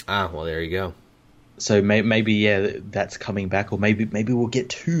Black. Ah, well, there you go. So maybe that's coming back, or maybe we'll get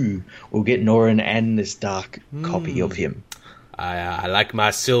two. We'll get Norrin and this dark copy of him. I like my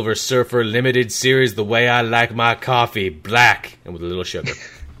Silver Surfer limited series the way I like my coffee, black and with a little sugar.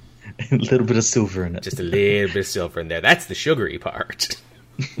 A little bit of silver in it. Just a little bit of silver in there. That's the sugary part.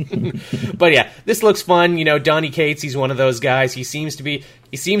 But yeah, this looks fun. You know, Donny Cates, he's one of those guys. He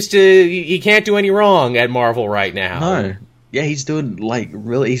can't do any wrong at Marvel right now. No. Yeah, he's doing, like,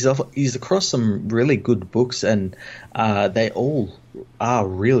 really, he's across some really good books, and they all are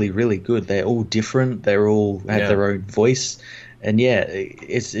really, really good. They're all different. They all have their own voice. And yeah,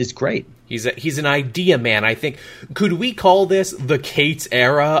 it's great. He's an idea man. I think, could we call this the Cates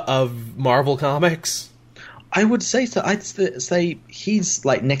era of Marvel Comics? I would say so. I'd say he's,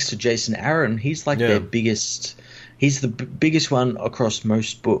 like, next to Jason Aaron. He's like their biggest. He's the biggest one across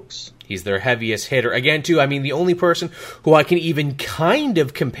most books. He's their heaviest hitter. Again, too, I mean, the only person who I can even kind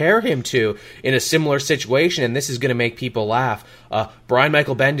of compare him to in a similar situation, and this is going to make people laugh, Brian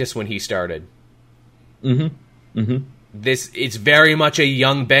Michael Bendis when he started. It's very much a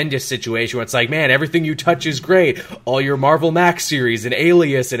young Bendis situation where it's like, man, everything you touch is great. All your Marvel Max series and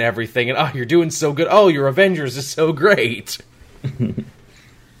Alias and everything, and you're doing so good. Oh, your Avengers is so great.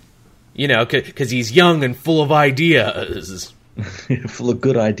 You know, because he's young and full of ideas. Full of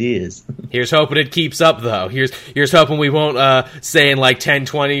good ideas. Here's hoping it keeps up, though. Here's hoping we won't say in like 10,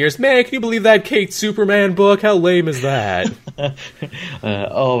 20 years, man, can you believe that Kate Superman book? How lame is that?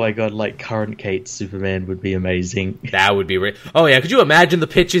 Oh my god, like current Kate Superman would be amazing. That would be... Oh yeah, could you imagine the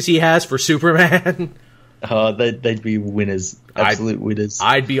pitches he has for Superman? Oh, they'd be winners. Absolute winners.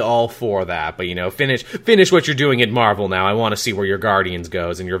 I'd be all for that, but finish what you're doing at Marvel now. I want to see where your Guardians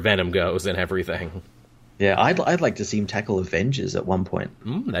goes and your Venom goes and everything. Yeah, I'd like to see him tackle Avengers at one point.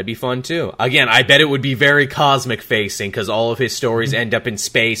 That'd be fun, too. Again, I bet it would be very cosmic-facing, because all of his stories end up in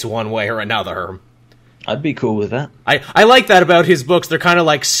space one way or another. I'd be cool with that. I like that about his books. They're kind of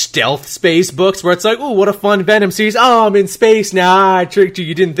like stealth space books, where it's like, oh, what a fun Venom series. Oh, I'm in space now. I tricked you.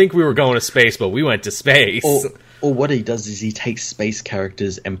 You didn't think we were going to space, but we went to space. Or what he does is he takes space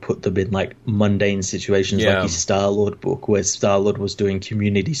characters and put them in like mundane situations, like his Star-Lord book, where Star-Lord was doing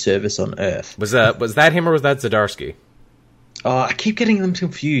community service on Earth. Was that him or was that Zdarsky? Oh, I keep getting them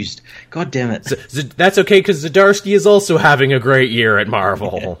confused. God damn it. That's okay, because Zdarsky is also having a great year at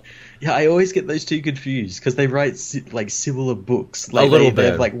Marvel. Yeah, I always get those two confused, because they write like similar books. Like, a little bit. They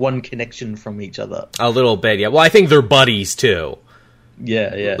have like one connection from each other. A little bit, yeah. Well, I think they're buddies, too.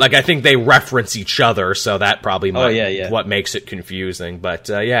 Yeah. Like, I think they reference each other, so that probably might what makes it confusing. But,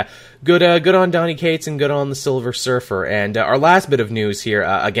 yeah, good on Donny Cates and good on the Silver Surfer. And our last bit of news here,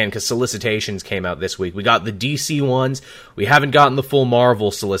 again, because solicitations came out this week. We got the DC ones. We haven't gotten the full Marvel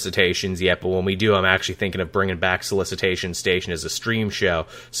solicitations yet, but when we do, I'm actually thinking of bringing back Solicitation Station as a stream show.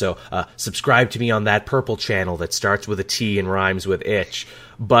 So, subscribe to me on that purple channel that starts with a T and rhymes with itch.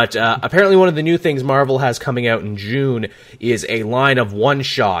 But apparently one of the new things Marvel has coming out in June is a line of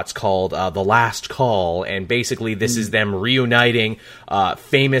one-shots called The Last Call, and basically this is them reuniting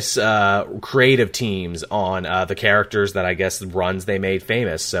famous creative teams on the characters that I guess runs they made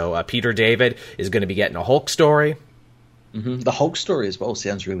famous. So Peter David is going to be getting a Hulk story. Mm-hmm. The Hulk story as well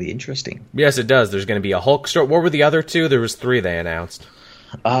sounds really interesting. Yes, it does. There's going to be a Hulk story. What were the other two? There was 3 they announced.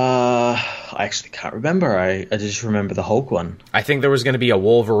 I actually can't remember. I just remember the Hulk one. I think there was going to be a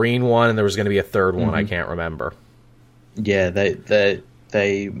Wolverine one, and there was going to be a third one. I can't remember. Yeah, that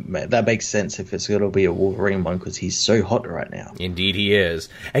makes sense if it's going to be a Wolverine one, because he's so hot right now. Indeed he is.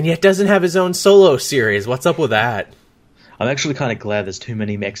 And yet doesn't have his own solo series. What's up with that? I'm actually kind of glad there's too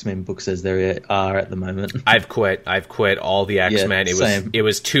many X-Men books as there are at the moment. I've quit all the X-Men. Yeah, it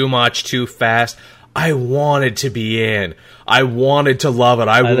was too much, too fast. I wanted to be in. I wanted to love it.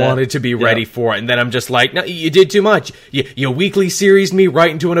 I wanted to be ready for it. And then I'm just like, no, you did too much. You weekly series me right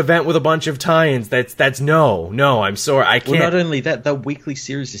into an event with a bunch of tie-ins. That's no, I'm sorry. I can't. Well, not only that, the weekly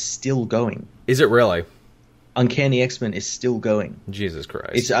series is still going. Is it really? Uncanny X-Men is still going. Jesus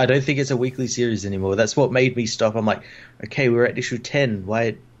Christ. I don't think it's a weekly series anymore. That's what made me stop. I'm like, okay, we're at issue 10.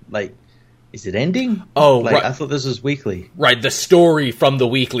 Why, is it ending? Oh, right. I thought this was weekly. Right, the story from the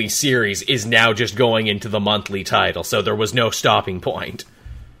weekly series is now just going into the monthly title, so there was no stopping point.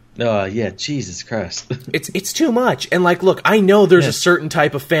 Oh, yeah, Jesus Christ. It's too much. And, look, I know there's a certain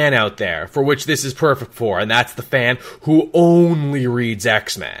type of fan out there for which this is perfect for, and that's the fan who only reads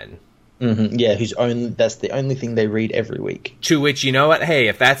X-Men. Mm-hmm. Yeah, that's the only thing they read every week. To which, you know what? Hey,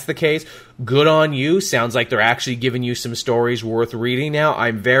 if that's the case, good on you. Sounds like they're actually giving you some stories worth reading now.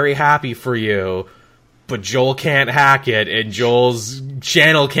 I'm very happy for you. But Joel can't hack it, and Joel's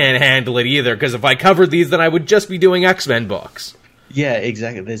channel can't handle it either, because if I covered these, then I would just be doing X-Men books. Yeah,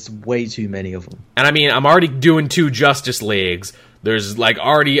 exactly. There's way too many of them. And I mean, I'm already doing 2 Justice Leagues. There's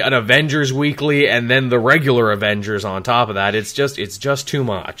already an Avengers Weekly, and then the regular Avengers on top of that. It's just too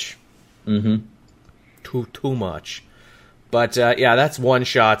much. Mm-hmm. Too much. But, yeah, that's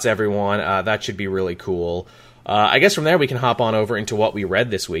one-shots, everyone. That should be really cool. I guess from there we can hop on over into what we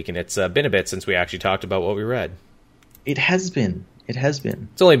read this week, and it's been a bit since we actually talked about what we read. It has been.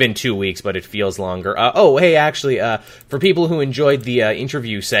 It's only been 2 weeks, but it feels longer. Hey, actually, for people who enjoyed the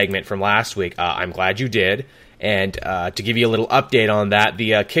interview segment from last week, I'm glad you did. And to give you a little update on that,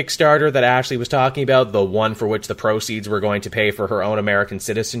 the Kickstarter that Ashley was talking about, the one for which the proceeds were going to pay for her own American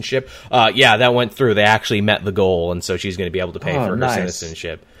citizenship, that went through. They actually met the goal, and so she's going to be able to pay for her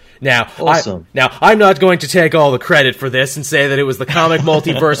citizenship. Now, awesome. I'm not going to take all the credit for this and say that it was the comic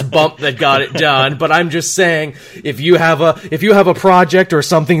multiverse bump that got it done, but I'm just saying, if you have a project or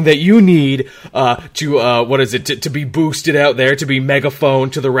something that you need to be boosted out there, to be megaphone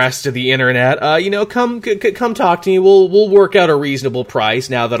to the rest of the internet, come talk to me. We'll work out a reasonable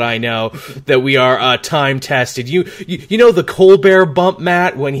price. Now that I know that we are time tested, you know the Colbert bump,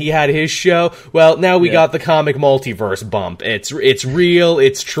 Matt, when he had his show. Well, now we got the comic multiverse bump. It's real.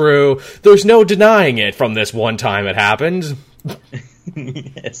 It's true. There's no denying it from this one time it happened.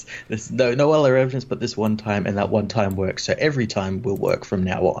 Yes, there's no other evidence but this one time, and that one time works. So every time will work from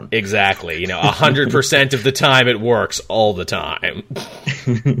now on. Exactly. 100% of the time it works all the time.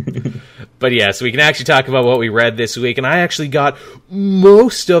 But yeah, so we can actually talk about what we read this week, and I actually got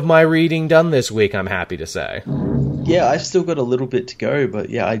most of my reading done this week, I'm happy to say. Yeah, I've still got a little bit to go, but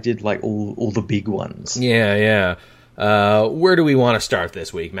yeah, I did like all the big ones. Yeah. Where do we want to start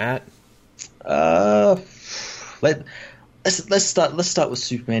this week, Matt? Let's start with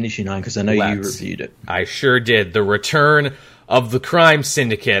Superman issue 9, because I know you reviewed it. I sure did. The return of the crime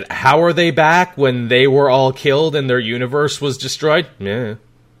syndicate. How are they back when they were all killed and their universe was destroyed?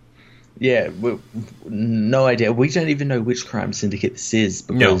 Yeah, no idea. We don't even know which crime syndicate this is,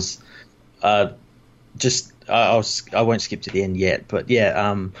 because I won't skip to the end yet, but we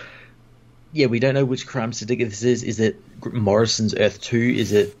don't know which crime syndicate this is. Is it Morrison's Earth 2?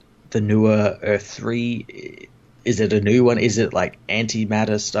 Is it the newer Earth 3? Is it a new one? Is it like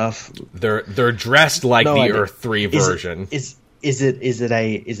antimatter stuff? They're dressed like the idea. Earth 3 version. Is it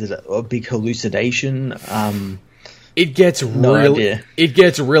a big hallucination? It gets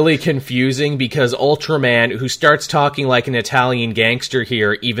really confusing, because Ultraman, who starts talking like an Italian gangster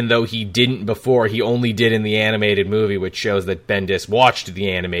here, even though he didn't before, he only did in the animated movie, which shows that Bendis watched the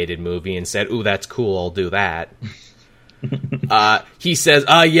animated movie and said, "Ooh, that's cool, I'll do that." He says,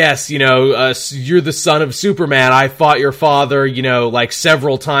 yes, you're the son of Superman. I fought your father, like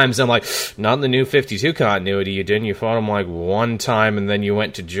several times. I'm like, not in the New 52 continuity, you didn't. You fought him like one time and then you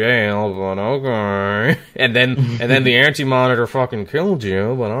went to jail, but okay. And then the Anti-Monitor fucking killed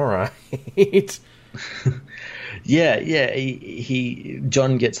you, but alright. Yeah,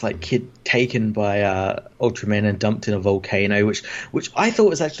 John gets like taken by Ultraman and dumped in a volcano, which I thought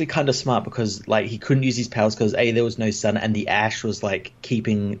was actually kind of smart, because like he couldn't use his powers because there was no sun, and the ash was like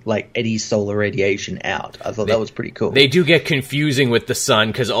keeping like any solar radiation out. I thought that was pretty cool. They do get confusing with the sun,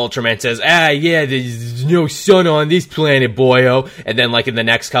 because Ultraman says, there's no sun on this planet, boyo, and then like in the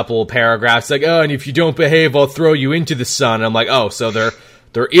next couple of paragraphs, like, and if you don't behave, I'll throw you into the sun. And I'm like, so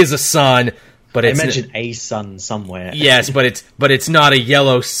there is a sun. But I mentioned a sun somewhere. Yes, but it's not a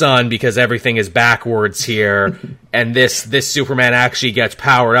yellow sun, because everything is backwards here. And this Superman actually gets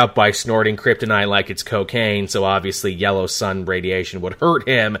powered up by snorting kryptonite like it's cocaine, so obviously yellow sun radiation would hurt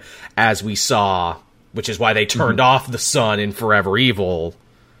him, as we saw, which is why they turned off the sun in Forever Evil.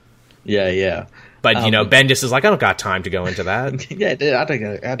 Yeah. But, Bendis is like, I don't got time to go into that. Yeah,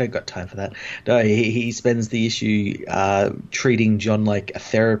 I don't got time for that. No, he spends the issue treating John like a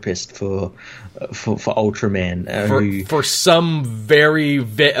therapist for Ultraman. For some very,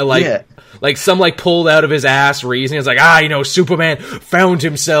 some pulled out of his ass reason. It's like, Superman found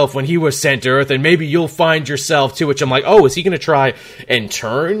himself when he was sent to Earth, and maybe you'll find yourself too, which I'm like, is he going to try and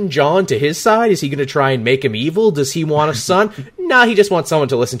turn John to his side? Is he going to try and make him evil? Does he want a son? Nah, he just wants someone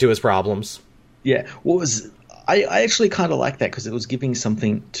to listen to his problems. Yeah, I actually kind of like that, because it was giving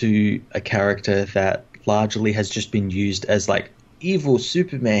something to a character that largely has just been used as like evil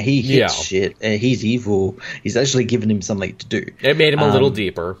Superman. He hits shit, he's evil. He's actually given him something to do. It made him a little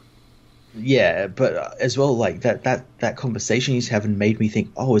deeper. Yeah, but as well, like that conversation he's having made me think,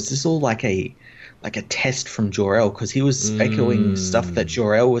 is this all like a test from Jor-El? Because he was echoing stuff that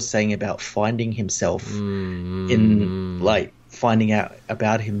Jor-El was saying about finding himself in like finding out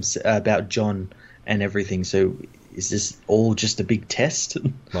about John and everything. So is this all just a big test?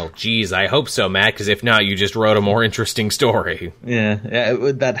 Well, geez, I hope so, Matt, because if not, you just wrote a more interesting story. Yeah,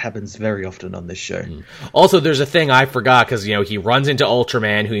 that happens very often on this show. Also, there's a thing I forgot, because, he runs into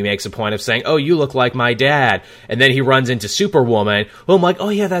Ultraman, who he makes a point of saying, you look like my dad. And then he runs into Superwoman, who I'm like,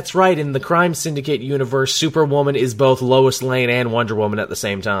 yeah, that's right. In the Crime Syndicate universe, Superwoman is both Lois Lane and Wonder Woman at the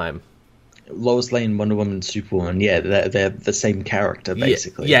same time. Lois Lane, Wonder Woman, and Superwoman, they're the same character,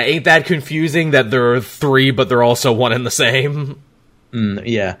 basically. Yeah, ain't that confusing that there are three, but they're also one and the same?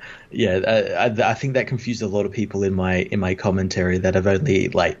 Yeah. I think that confused a lot of people in my commentary that have only,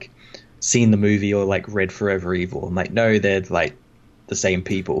 like, seen the movie or, like, read Forever Evil. I'm like, no, they're, like, the same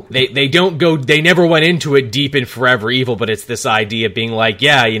people. They never went into it deep in Forever Evil, but it's this idea of being like,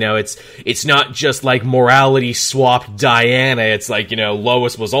 it's not just, like, morality swapped Diana. It's like,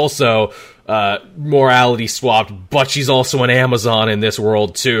 Lois was also morality swapped, but she's also an Amazon in this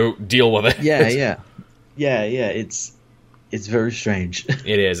world to deal with it. Yeah. It's very strange.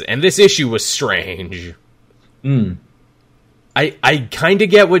 It is, and this issue was strange. I kind of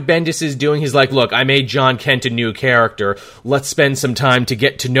get what Bendis is doing. He's like, look, I made John Kent a new character. Let's spend some time to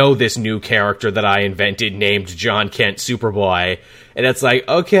get to know this new character that I invented, named John Kent Superboy. And it's like,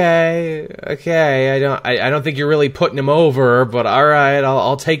 okay, I don't think you're really putting him over, but all right,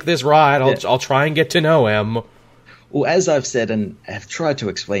 I'll take this ride. I'll try and get to know him. Well, as I've said and have tried to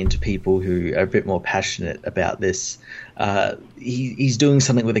explain to people who are a bit more passionate about this, he's doing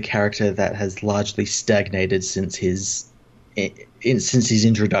something with a character that has largely stagnated since his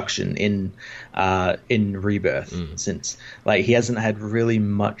introduction in Rebirth. Since he hasn't had really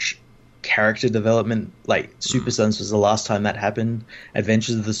much character development. Super Sons was the last time that happened.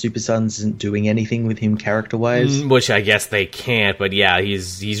 Adventures of the Super Sons isn't doing anything with him character-wise. Which I guess they can't, but yeah,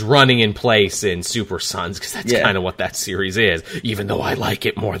 he's running in place in Super Sons, because that's kind of what that series is, even though I like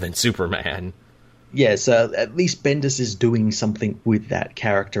it more than Superman. Yeah, so at least Bendis is doing something with that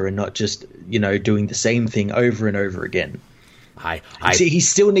character and not just, doing the same thing over and over again. See, he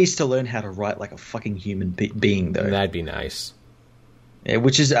still needs to learn how to write like a fucking human being, though. That'd be nice. Yeah,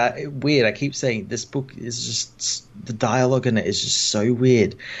 which is weird. I keep saying this book is just, the dialogue in it is just so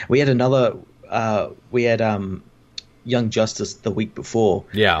weird. We had Young Justice the week before.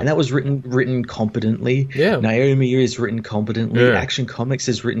 Yeah. And that was written competently. Yeah. Naomi is written competently. Yeah. Action Comics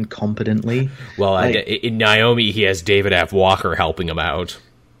is written competently. Well, in Naomi, he has David F. Walker helping him out.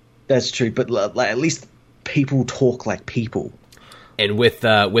 That's true, but at least people talk like people. And with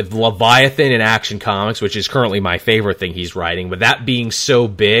Leviathan and Action Comics, which is currently my favorite thing he's writing, with that being so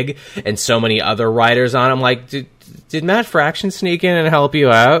big and so many other writers on, I'm like, did Matt Fraction sneak in and help you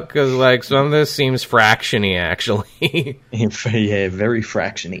out? Because some of this seems fractiony, actually. Yeah, very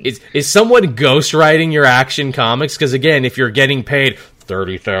fractiony. Is someone ghostwriting your Action Comics? Because again, if you're getting paid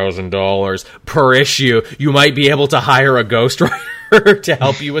 $30,000 per issue, you might be able to hire a ghostwriter to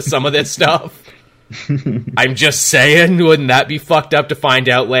help you with some of this stuff. I'm just saying, wouldn't that be fucked up to find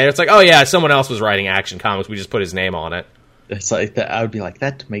out later? It's like, oh yeah, someone else was writing Action Comics, we just put his name on it. It's like that. I would be like,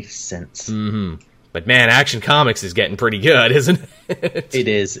 that makes sense. Mm-hmm. But man, Action Comics is getting pretty good, isn't it? It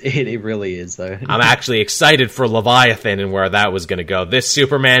is. It really is, though. I'm actually excited for Leviathan and where that was going to go. This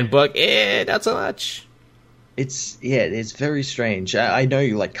Superman book, not so much. It's very strange. I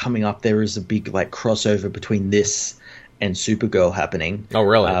know, coming up, there is a big crossover between this and Supergirl happening. Oh,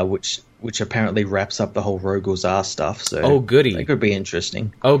 really? Which apparently wraps up the whole Rogel's R stuff. So, oh, goody. That could be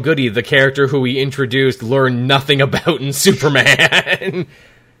interesting. Oh, goody. The character who we introduced learned nothing about in Superman.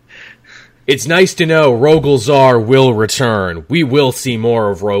 It's nice to know Rogel's R will return. We will see more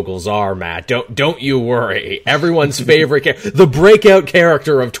of Rogel's R, Matt. Don't you worry. Everyone's favorite the breakout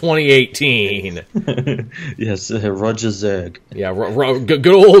character of 2018. Yes, Roger Zerg. Yeah, good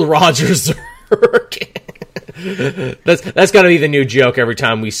old Roger Zerg. That's got to be the new joke every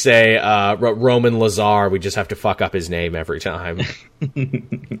time we say Roman Lazar. We just have to fuck up his name every time.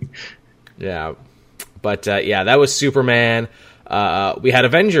 Yeah. But, that was Superman. We had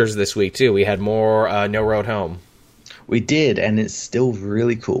Avengers this week, too. We had more No Road Home. We did, and it's still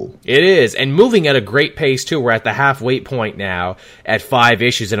really cool. It is, and moving at a great pace, too. We're at the halfway point now at 5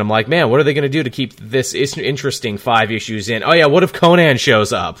 issues, and I'm like, man, what are they going to do to keep this interesting 5 issues in? Oh, yeah, what if Conan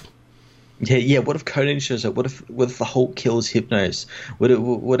shows up? Yeah. What if Conan shows up? What if the Hulk kills Hypnos? What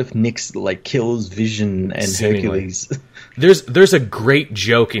if Nyx kills Vision and Seemingly. Hercules? There's a great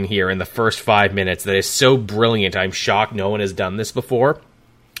joke in here in the first 5 minutes that is so brilliant. I'm shocked no one has done this before.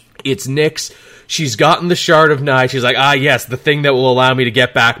 It's Nyx. She's gotten the Shard of Night. She's like, yes, the thing that will allow me to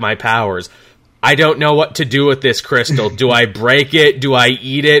get back my powers. I don't know what to do with this crystal. Do I break it? Do I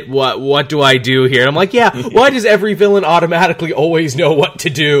eat it? What do I do here? And I'm like, why does every villain automatically always know what to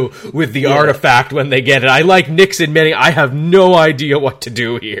do with the artifact when they get it? I like Nyx admitting, I have no idea what to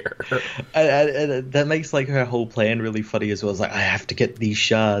do here. That makes her whole plan really funny as well. It's like, I have to get these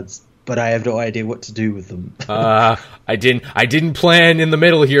shards, but I have no idea what to do with them. I didn't plan in the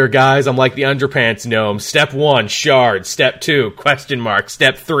middle here, guys. I'm like the underpants gnome. Step 1, shard. Step 2, question mark.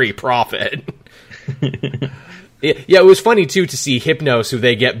 Step 3, profit. Yeah, it was funny, too, to see Hypnos, who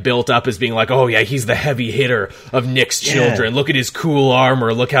they get built up as being like, oh, yeah, he's the heavy hitter of Nyx's children. Look at his cool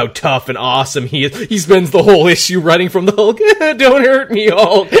armor. Look how tough and awesome he is. He spends the whole issue running from the Hulk. Don't hurt me,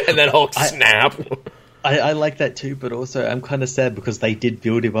 Hulk. And then Hulk snap. I like that too, but also I'm kind of sad because they did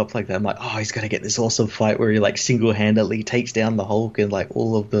build him up like that. I'm like, oh, he's going to get this awesome fight where he single-handedly takes down the Hulk and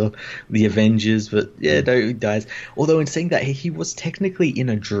all of the Avengers. But no, he dies. Although in saying that, he was technically in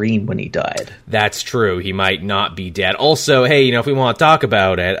a dream when he died. That's true. He might not be dead. Also, hey, if we want to talk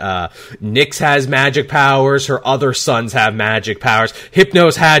about it, Nyx has magic powers. Her other sons have magic powers.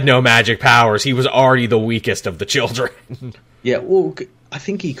 Hypnos had no magic powers. He was already the weakest of the children. Yeah, well, I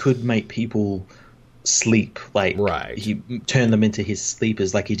think he could make people sleep, right. He turned them into his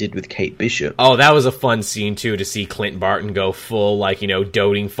sleepers like he did with Kate Bishop. Oh, that was a fun scene too, to see Clint Barton go full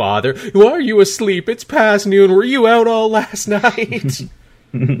doting father. Why are you asleep? It's past noon. Were you out all last night?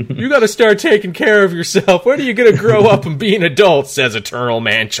 You gotta start taking care of yourself. When are you gonna grow up and be an adult? Says Eternal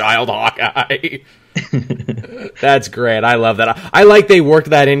Man Child Hawkeye. That's great. I love that. I like they worked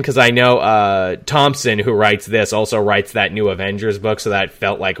that in because I know Thompson, who writes this, also writes that New Avengers book, so that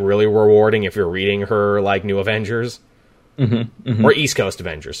felt like really rewarding if you're reading her like New Avengers. Or East Coast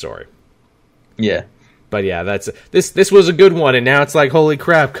Avengers, sorry. Yeah. But yeah, this was a good one, and now it's like, holy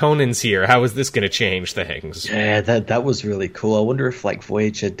crap, Conan's here. How is this going to change things? Yeah, that was really cool. I wonder if like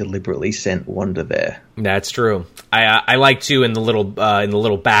Voyager deliberately sent Wanda there. That's true. I like too in the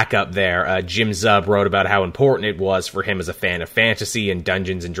little backup there. Jim Zub wrote about how important it was for him as a fan of fantasy and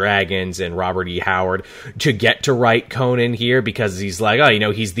Dungeons and Dragons and Robert E. Howard to get to write Conan here, because he's like,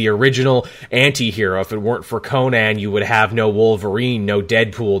 he's the original anti-hero. If it weren't for Conan, you would have no Wolverine, no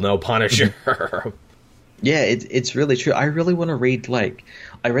Deadpool, no Punisher. Yeah, it's really true. I really want to read,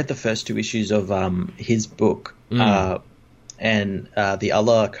 I read the first 2 issues of his book and the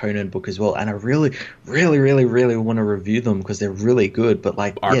other Conan book as well, and I really, really, really, really want to review them because they're really good. But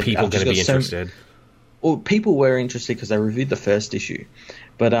are people going to be interested? Well, people were interested because I reviewed the first issue,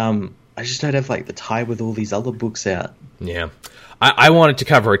 but I just don't have the tie with all these other books out. Yeah. I wanted to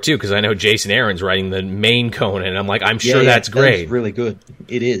cover it too because I know Jason Aaron's writing the main Conan, and I'm sure that's great. That's really good.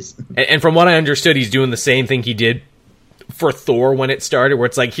 It is. And from what I understood, he's doing the same thing he did for Thor when it started, where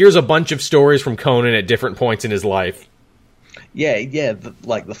it's here's a bunch of stories from Conan at different points in his life. Yeah.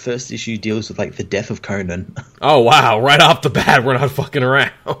 The first issue deals with the death of Conan. Oh wow! Right off the bat, we're not fucking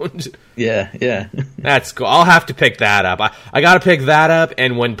around. Yeah. That's cool. I'll have to pick that up. I got to pick that up,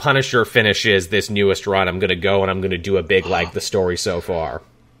 and when Punisher finishes this newest run, I'm gonna go and I'm gonna do a big the story so far.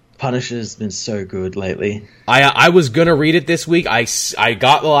 Punisher's been so good lately. I was gonna read it this week. I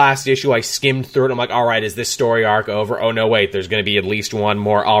got the last issue. I skimmed through it. I'm like, all right, is this story arc over? Oh no, wait. There's gonna be at least one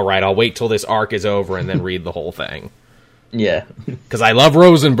more. All right, I'll wait till this arc is over and then read the whole thing. Yeah, because I love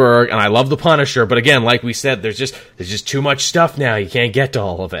Rosenberg and I love the Punisher, but again, like we said, there's just too much stuff now. You can't get to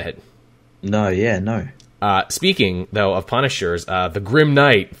all of it. No. Speaking though of Punishers, the Grim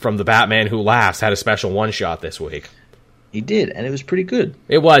Knight from the Batman Who Laughs had a special one shot this week. He did, and it was pretty good.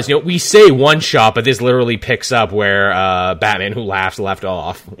 It was. We say one shot, but this literally picks up where Batman Who Laughs left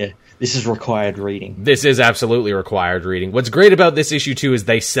off. Yeah. This is required reading. This is absolutely required reading. What's great about this issue, too, is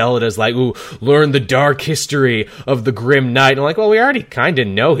they sell it as learn the dark history of the Grim Knight. And we already kind of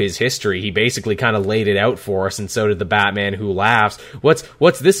know his history. He basically kind of laid it out for us, and so did the Batman Who Laughs.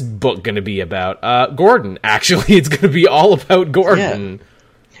 What's this book going to be about? Gordon. Actually, it's going to be all about Gordon.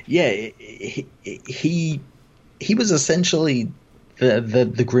 Yeah, he was essentially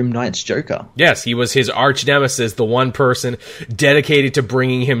the Grim Knight's Joker. Yes, he was his arch nemesis, the one person dedicated to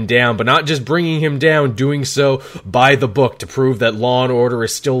bringing him down, but not just bringing him down, doing so by the book to prove that law and order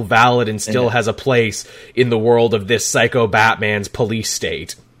is still valid and still has a place in the world of this psycho Batman's police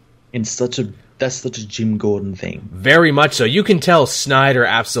state. That's such a Jim Gordon thing. Very much so. You can tell Snyder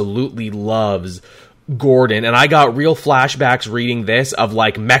absolutely loves Gordon, and I got real flashbacks reading this of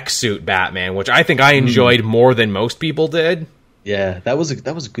mech suit Batman, which I think I enjoyed more than most people did. Yeah, that was a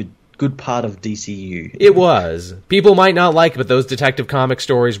good part of DCU. It was. People might not like it, but those Detective Comic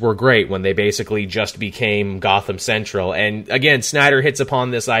stories were great when they basically just became Gotham Central. And again, Snyder hits upon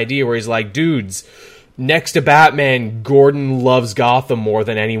this idea where he's like, dudes, next to Batman, Gordon loves Gotham more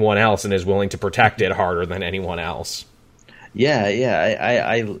than anyone else and is willing to protect it harder than anyone else. Yeah,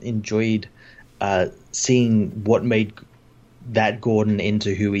 I enjoyed seeing what made that Gordon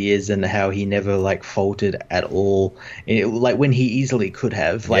into who he is and how he never faltered at all. When he easily could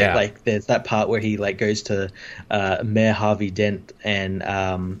have. There's that part where he goes to Mayor Harvey Dent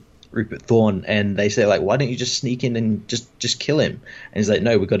and Rupert Thorne, and they say why don't you just sneak in and just kill him? And he's like,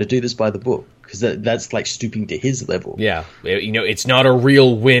 no, we've got to do this by the book, because that's stooping to his level. Yeah, it's not a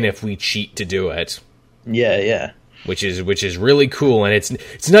real win if we cheat to do it. Yeah. Which is really cool, and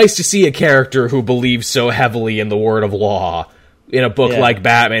it's nice to see a character who believes so heavily in the word of law in a book like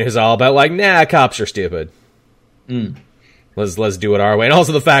Batman, who's all about nah, cops are stupid. Let's do it our way. And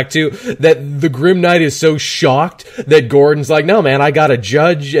also the fact too that the Grim Knight is so shocked that Gordon's like, no man, I got a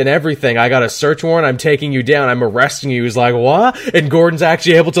judge and everything. I got a search warrant. I'm taking you down. I'm arresting you. He's like, what? And Gordon's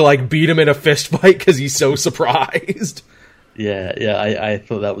actually able to beat him in a fist fight because he's so surprised. Yeah, I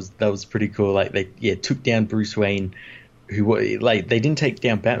thought that was pretty cool. They took down Bruce Wayne, who they didn't take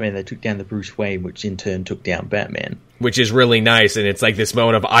down Batman, they took down the Bruce Wayne, which in turn took down Batman. Which is really nice, and it's this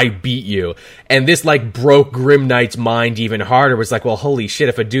moment of I beat you, and this broke Grim Knight's mind even harder. It was well, holy shit!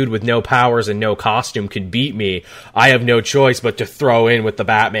 If a dude with no powers and no costume could beat me, I have no choice but to throw in with the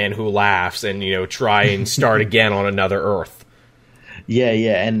Batman Who Laughs and try and start again on another Earth.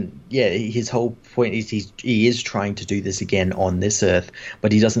 His whole point is he is trying to do this again on this Earth,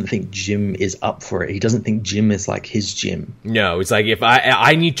 but he doesn't think Jim is up for it. He doesn't think Jim is like his Jim. No, it's like, if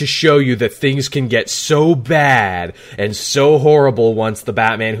I need to show you that things can get so bad and so horrible once the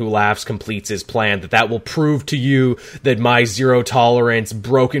Batman Who Laughs completes his plan, that will prove to you that my zero tolerance,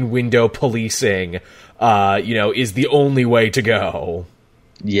 broken window policing, is the only way to go.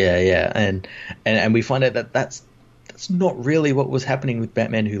 Yeah, and we find out that that's not really what was happening with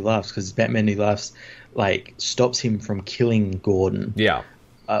Batman Who Laughs, because Batman Who Laughs stops him from killing Gordon. Yeah,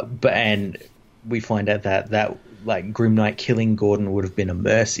 and we find out that Grim Knight killing Gordon would have been a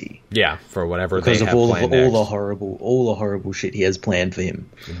mercy. Yeah, for whatever because they of have all planned the horrible shit he has planned for him.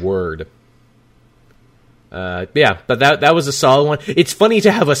 Word. But that was a solid one. It's funny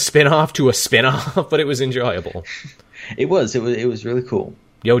to have a spin-off to a spin-off, but it was enjoyable. It was really cool.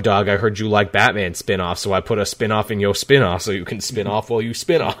 Yo, dog, I heard you like Batman spin-off, so I put a spin-off in your spin-off so you can spin off while you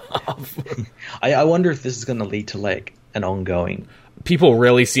spin off. I wonder if this is going to lead to, an ongoing. People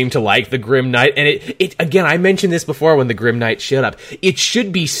really seem to like the Grim Knight, and it again, I mentioned this before when the Grim Knight showed up. It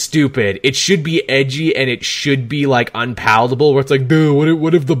should be stupid, it should be edgy, and it should be, unpalatable, where it's like, dude,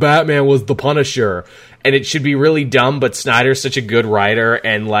 what if the Batman was the Punisher? And it should be really dumb, but Snyder's such a good writer,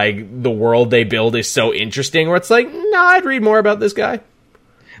 and, the world they build is so interesting, where it's like, nah, I'd read more about this guy.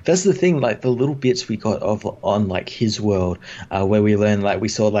 That's the thing, the little bits we got on his world, where we learned, we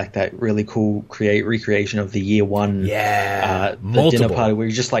saw that really cool recreation of the Year One, the dinner party where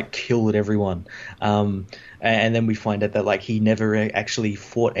he just killed everyone, and then we find out that he never actually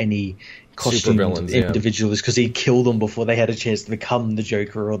fought any costumed individuals because he killed them before they had a chance to become the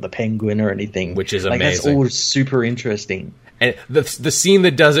Joker or the Penguin or anything, which is amazing. That's all super interesting. And the scene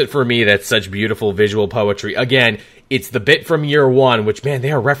that does it for me, that's such beautiful visual poetry. Again, it's the bit from Year One, which, man,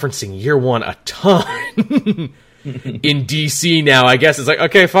 they are referencing Year One a ton in DC now. I guess it's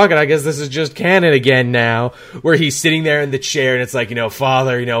okay, fuck it, I guess this is just canon again now, where he's sitting there in the chair and it's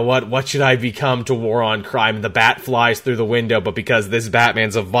Father, what should I become to war on crime? And the bat flies through the window, but because this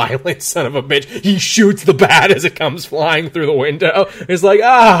Batman's a violent son of a bitch, he shoots the bat as it comes flying through the window. It's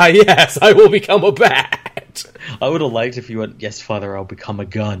yes, I will become a bat. I would have liked if you went, yes, Father, I'll become a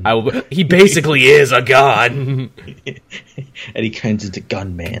gun. He basically is a gun. And he turns into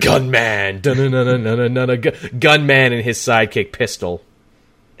Gunman. Gunman. Gunman and his sidekick Pistol.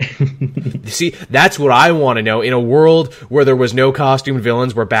 See, that's what I want to know. In a world where there was no costumed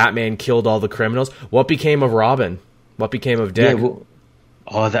villains, where Batman killed all the criminals, what became of Robin? What became of Dick?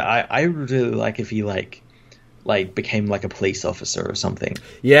 Yeah, I really like if he became a police officer or something.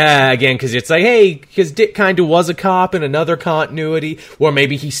 Yeah, again, because it's hey, because Dick kind of was a cop in another continuity, or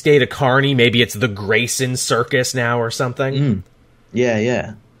maybe he stayed a carny, maybe it's the Grayson Circus now or something.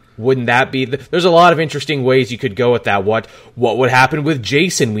 Yeah. Wouldn't that be... There's a lot of interesting ways you could go with that. What would happen with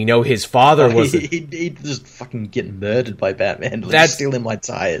Jason? We know his father was... He'd just fucking get murdered by Batman. That's stealing my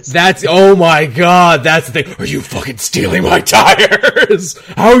tires. Oh my god, that's the thing. Are you fucking stealing my tires?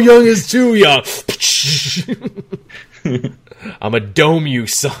 How young is too young? I'm a dome you,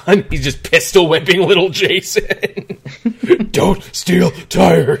 son. He's just pistol whipping little Jason. Don't steal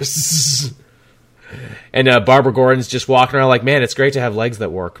tires. And Barbara Gordon's just walking around man, it's great to have legs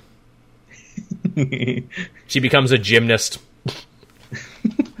that work. She becomes a gymnast.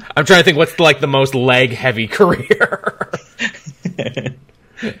 I'm trying to think what's the most leg-heavy career.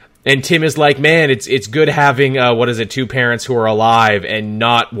 And Tim is man, it's good having, two parents who are alive and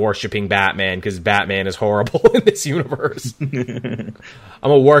not worshipping Batman, because Batman is horrible in this universe. I'm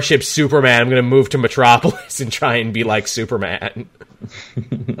gonna worship Superman. I'm gonna move to Metropolis and try and be like Superman.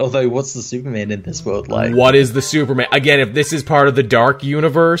 Although, what's the Superman in this world like? What is the Superman? Again, if this is part of the dark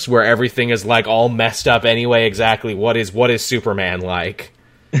universe where everything is all messed up anyway, exactly what is Superman like?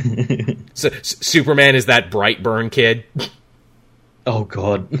 So, Superman is that Brightburn kid. Oh,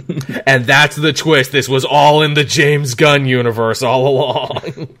 God. And that's the twist. This was all in the James Gunn universe all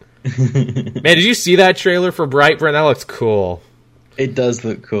along. Man, did you see that trailer for Brightburn? That looks cool. It does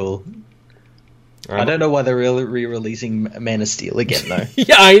look cool. I don't know why they're re-releasing Man of Steel again, though.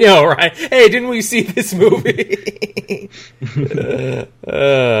 Yeah, I know, right? Hey, didn't we see this movie?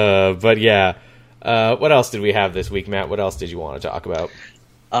 But yeah. What else did we have this week, Matt? What else did you want to talk about?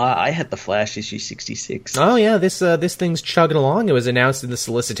 I had The Flash issue 66. Oh, yeah, this thing's chugging along. It was announced in the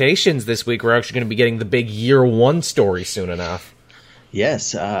solicitations this week. We're actually going to be getting the big Year One story soon enough.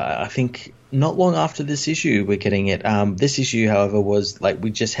 Yes, I think not long after this issue we're getting it. This issue, however, was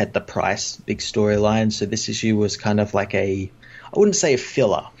we just had the Price big storyline, so this issue was kind of I wouldn't say a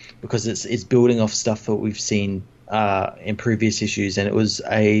filler, because it's building off stuff that we've seen in previous issues, and it was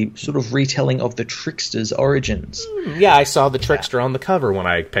a sort of retelling of the Trickster's origins. Yeah, I saw the Trickster on the cover when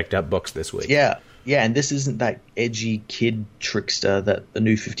I picked up books this week. Yeah, and this isn't that edgy kid Trickster that the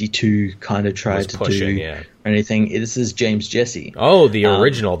New 52 kind of tried to do or anything. This is James Jesse. Oh, the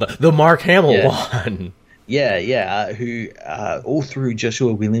original, the Mark Hamill one. Who all through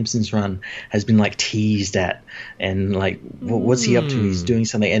Joshua Williamson's run has been like teased at, and like what's he up to? He's doing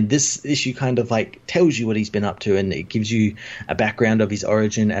something, and this issue kind of like tells you what he's been up to, and it gives you a background of his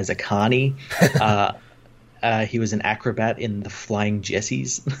origin as a carny. He was an acrobat in the Flying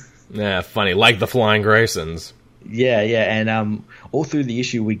Jessies. Yeah, funny, like the Flying Graysons. Yeah, and all through the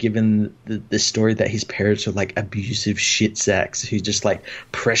issue, we're given the story that his parents are like abusive shit sacks who just like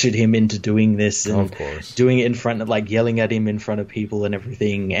pressured him into doing this and doing it in front of like yelling at him in front of people and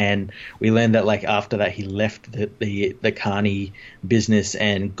everything. And we learned that like after that, he left the carny business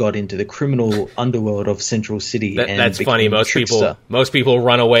and got into the criminal underworld of Central City. That's funny. Most people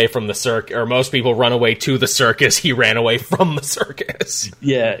run away from the circus, or most people run away to the circus. He ran away from the circus.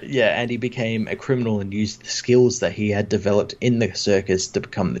 Yeah, and he became a criminal and used the skills that he had developed in the circus to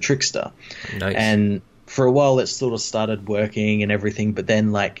become the Trickster. Nice. And for a while it sort of started working and everything, but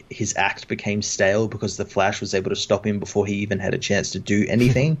then like his act became stale because the Flash was able to stop him before he even had a chance to do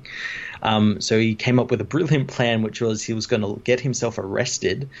anything. So he came up with a brilliant plan, which was he was going to get himself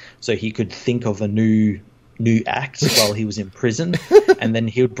arrested so he could think of a new act while he was in prison, and then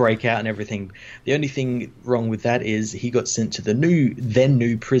he would break out and everything. The only thing wrong with that is he got sent to the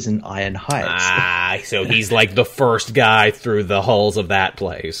new prison, Iron Heights. So he's like the first guy through the halls of that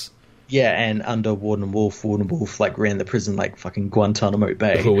place. Yeah, and under Warden Wolf like ran the prison like fucking Guantanamo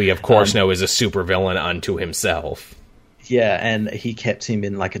Bay, who we of course know is a supervillain unto himself. Yeah, and he kept him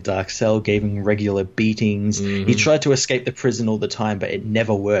in like a dark cell, gave him regular beatings. He tried to escape the prison all the time, but it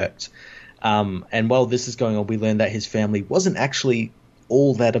never worked. And while this is going on, we learned that his family wasn't actually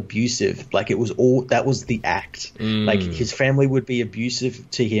all that abusive. Like, that was the act. Like, his family would be abusive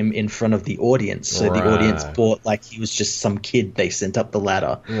to him in front of the audience. So the audience thought like he was just some kid they sent up the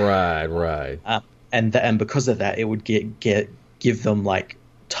ladder. Right. And because of that, it would give them like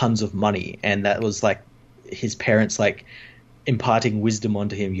tons of money. And that was like his parents like imparting wisdom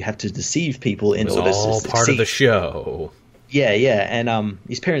onto him. You have to deceive people in order to succeed. All part of the show. Yeah, and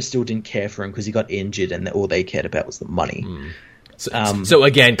his parents still didn't care for him because he got injured, and all they cared about was the money. So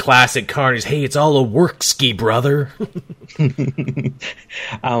again, classic Carnage. Hey, it's all a work ski, brother. But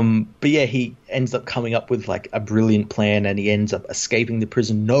yeah, he ends up coming up with like a brilliant plan, and he ends up escaping the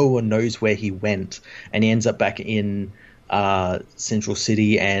prison. No one knows where he went, and he ends up back in Central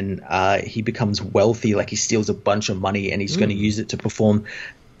City, and he becomes wealthy. Like, he steals a bunch of money, and he's going to use it to perform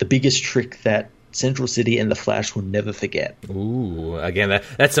the biggest trick that Central City and the Flash will never forget. Ooh, again,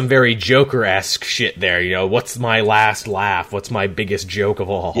 that's some very Joker-esque shit there. You know, what's my last laugh? What's my biggest joke of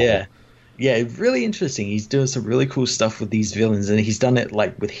all? Yeah, really interesting. He's doing some really cool stuff with these villains, and he's done it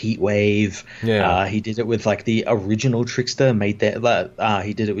like with Heatwave. Yeah, he did it with like the original Trickster. He did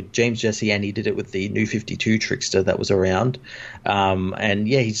it with James Jesse, and he did it with the New 52 Trickster that was around. And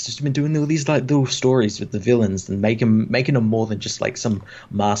yeah, he's just been doing all these like little stories with the villains and making them more than just like some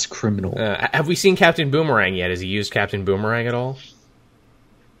masked criminal. Have we seen Captain Boomerang yet? Has he used Captain Boomerang at all?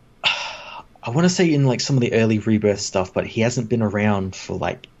 I want to say in like some of the early Rebirth stuff, but he hasn't been around for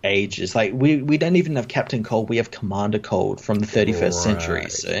like ages. Like we don't even have Captain Cold. We have Commander Cold from the 31st century.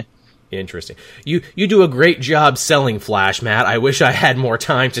 So interesting. You do a great job selling Flash, Matt. I wish I had more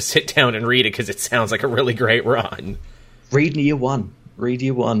time to sit down and read it because it sounds like a really great run. Read Year One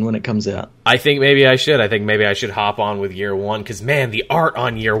when it comes out. I think maybe I should hop on with Year One because man, the art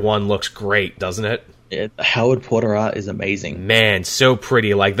on Year One looks great, doesn't it? Howard Porter art is amazing. Man, so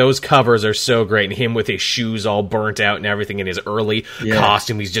pretty. Like, those covers are so great. And him with his shoes all burnt out and everything in his early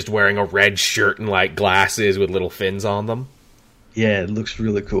costume. He's just wearing a red shirt and, like, glasses with little fins on them. Yeah, it looks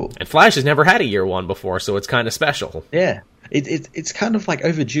really cool. And Flash has never had a Year One before, so it's kind of special. Yeah. It's kind of, like,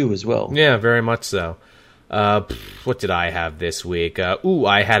 overdue as well. Yeah, very much so. What did I have this week?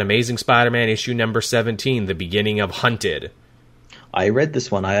 I had Amazing Spider-Man issue number 17, the beginning of Hunted. I read this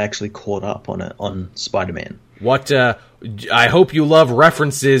one. I actually caught up on it on Spider-Man. What? I hope you love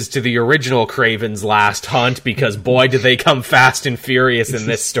references to the original Kraven's Last Hunt, because boy, did they come fast and furious in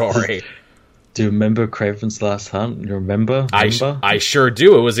this story. Do you remember Kraven's Last Hunt? You remember? I sure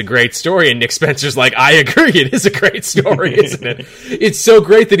do. It was a great story, and Nick Spencer's like, I agree, it is a great story, isn't it? It's so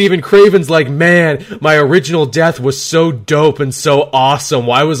great that even Kraven's like, man, my original death was so dope and so awesome.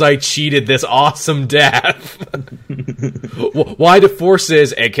 Why was I cheated this awesome death? Why do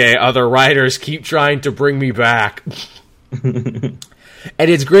forces, aka other writers, keep trying to bring me back? And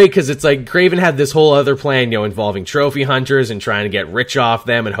it's great because it's like Kraven had this whole other plan, involving trophy hunters and trying to get rich off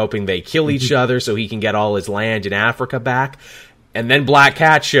them and hoping they kill each other so he can get all his land in Africa back. And then Black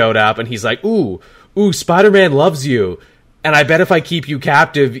Cat showed up and he's like, ooh, Spider-Man loves you. And I bet if I keep you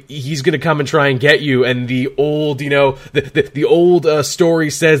captive, he's going to come and try and get you. And the old, the old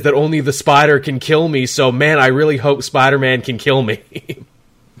story says that only the spider can kill me. So, man, I really hope Spider-Man can kill me.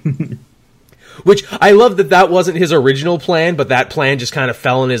 Which, I love that wasn't his original plan, but that plan just kind of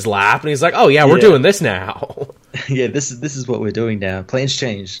fell in his lap. And he's like, oh, yeah, we're doing this now. Yeah, this is what we're doing now. Plans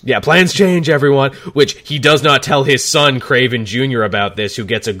changed. Yeah, plans change, everyone. Which he does not tell his son, Kraven Jr., about this, who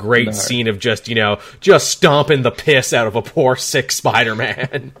gets a great scene of just stomping the piss out of a poor, sick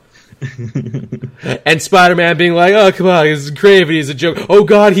Spider-Man. And Spider-Man being like, oh, come on, this is Kraven, he's a joke. Oh,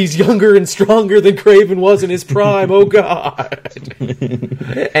 God, he's younger and stronger than Kraven was in his prime. Oh, God.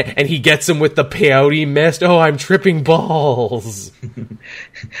 and he gets him with the peyote mist. Oh, I'm tripping balls.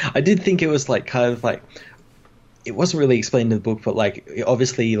 I did think it was kind of it wasn't really explained in the book, but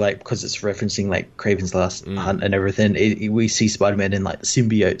obviously because it's referencing Kraven's last hunt and everything, we see Spider-Man in the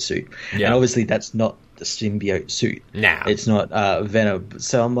symbiote suit, and obviously that's not the symbiote suit. Nah, it's not Venom.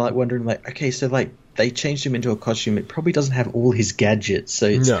 So I'm wondering, okay, so they changed him into a costume. It probably doesn't have all his gadgets,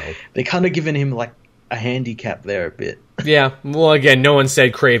 so they're kind of giving him a handicap there a bit. Yeah, well, again, no one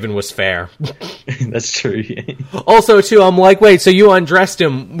said Kraven was fair. That's true. Yeah. Also, too, I'm like, wait, so you undressed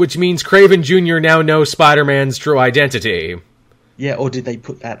him, which means Kraven Jr. now knows Spider-Man's true identity. Yeah, or did they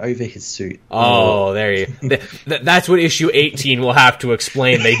put that over his suit? Oh, there you. That's what issue 18 will have to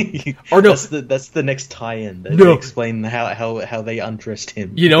explain. That's the next tie-in. They explain how they undressed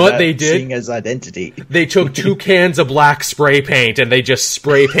him. You know what they did? Seeing his identity. They took 2 cans of black spray paint and they just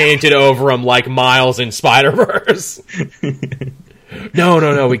spray painted over him like Miles in Spider-Verse.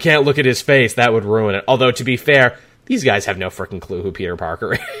 No, we can't look at his face. That would ruin it. Although, to be fair, these guys have no freaking clue who Peter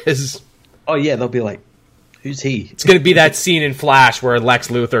Parker is. Oh, yeah, they'll be like, who's he? It's going to be that scene in Flash where Lex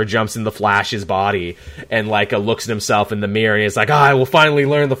Luthor jumps in the Flash's body and looks at himself in the mirror and he's like, I will finally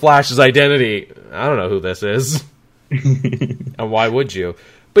learn the Flash's identity. I don't know who this is. And why would you?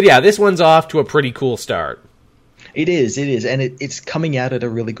 But yeah, this one's off to a pretty cool start. It is, and it's coming out at a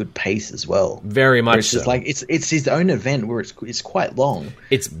really good pace as well. Very much so. It's his own event where it's quite long.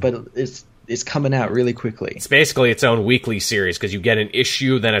 But it's coming out really quickly. It's basically its own weekly series because you get an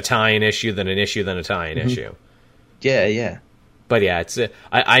issue, then a tie-in issue, then an issue, then a tie-in issue. Yeah. But yeah,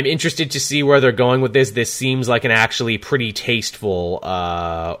 I'm interested to see where they're going with this. This seems like an actually pretty tasteful,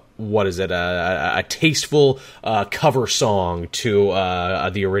 a tasteful cover song to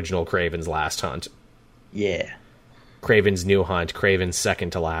the original Kraven's Last Hunt. Yeah. Kraven's New Hunt, Kraven's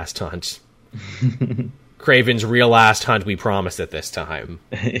second to last hunt. Craven's real last hunt, we promise at this time.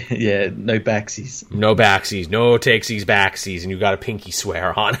 Yeah, no backsies. No backsies, no takesies, backsies, and you got a pinky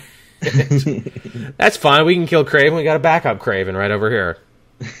swear on it. That's fine, we can kill Kraven, we got a backup Kraven right over here.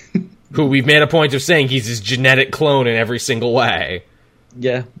 Who we've made a point of saying he's his genetic clone in every single way.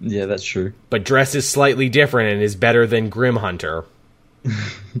 Yeah, that's true. But dresses slightly different and is better than Grim Hunter.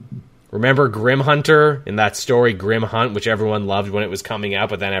 Remember Grim Hunter in that story, Grim Hunt, which everyone loved when it was coming out,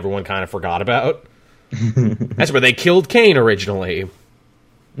 but then everyone kind of forgot about? That's where they killed Kane originally.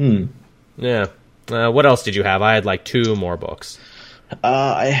 Yeah. What else did you have? I had 2 more books.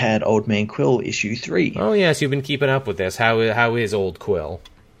 I had Old Man Quill issue 3. Oh yes, you've been keeping up with this. How is Old Quill?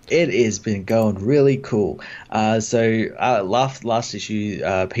 It has been going really cool. Last issue,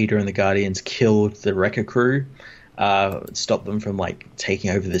 Peter and the Guardians killed the Wrecker crew. Stopped them from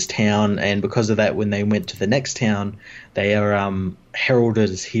taking over this town, and because of that, when they went to the next town, they are heralded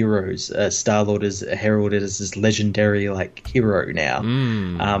as heroes. Star-Lord is heralded as this legendary hero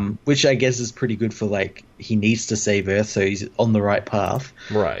now, which I guess is pretty good for he needs to save Earth, so he's on the right path.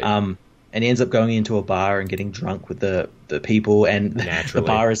 Right. And he ends up going into a bar and getting drunk with the people, and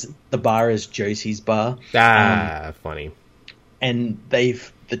the bar is Josie's bar. Funny. And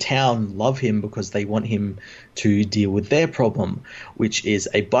the town love him because they want him to deal with their problem, which is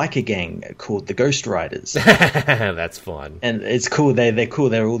a biker gang called the Ghost Riders. That's fun. And it's cool. They're cool.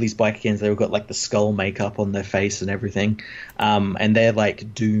 They're all these biker gangs. They've got the skull makeup on their face and everything. And they're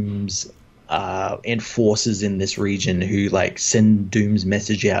Doom's enforcers in this region who send Doom's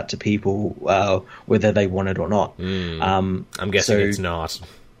message out to people whether they want it or not. I'm guessing it's not.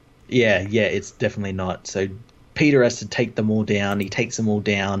 Yeah, it's definitely not. So Peter has to take them all down. He takes them all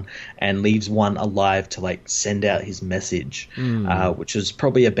down and leaves one alive to send out his message, which is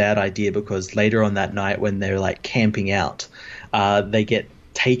probably a bad idea because later on that night when they're camping out, they get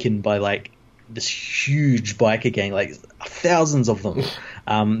taken by this huge biker gang, thousands of them,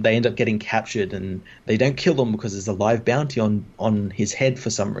 they end up getting captured, and they don't kill him because there's a live bounty on his head for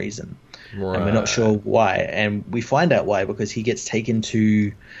some reason. Right. And we're not sure why. And we find out why, because he gets taken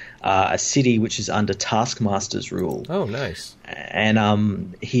to a city which is under Taskmaster's rule. Oh, nice.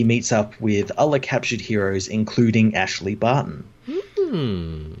 And he meets up with other captured heroes, including Ashley Barton.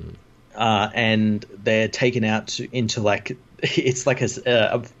 And they're taken out into like, it's like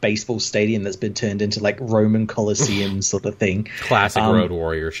a baseball stadium that's been turned into like Roman Colosseum sort of thing. Classic Road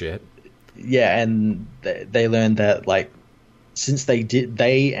Warrior shit. Yeah, and they learned that like, since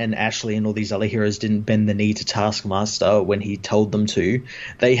they and Ashley and all these other heroes didn't bend the knee to Taskmaster when he told them to,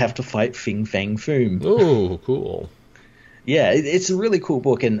 they have to fight Fin Fang Foom. Oh, cool. Yeah, it's a really cool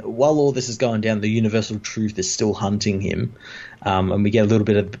book, and while all this is going down, the universal truth is still hunting him, and we get a little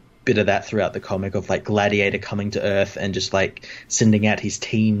bit of that throughout the comic of like Gladiator coming to Earth and just like sending out his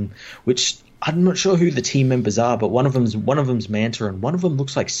team, which I'm not sure who the team members are, but one of them's Manta and one of them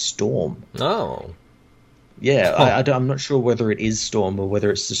looks like Storm. Oh. Yeah, I'm not sure whether it is Storm or whether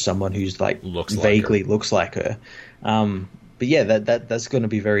it's just someone who's like vaguely looks like her. But yeah, that's going to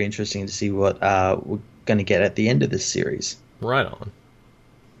be very interesting to see what we're going to get at the end of this series. Right on.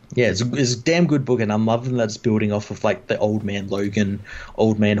 Yeah, it's a damn good book, and I'm loving that it's building off of like the Old Man Logan,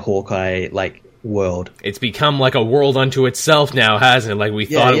 Old Man Hawkeye like world. It's become like a world unto itself now, hasn't it? Like we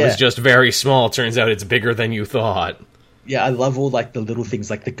thought it was just very small. Turns out it's bigger than you thought. Yeah, I love all like the little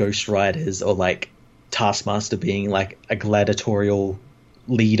things like the Ghost Riders or like Taskmaster being like a gladiatorial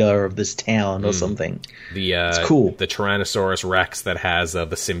leader of this town or something. It's cool. The Tyrannosaurus Rex that has the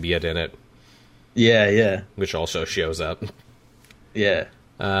symbiote in it. Yeah. Which also shows up. Yeah.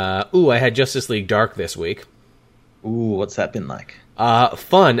 I had Justice League Dark this week. Ooh, what's that been like?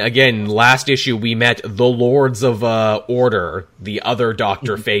 Fun. Again, last issue we met the Lords of Order, the other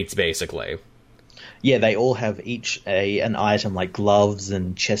Dr. Fates, basically. Yeah, they all have each an item like gloves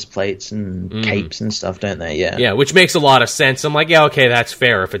and chest plates and capes and stuff, don't they? Yeah. Yeah, which makes a lot of sense. I'm like, yeah, okay, that's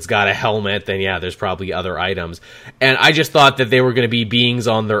fair. If it's got a helmet, then yeah, there's probably other items. And I just thought that they were going to be beings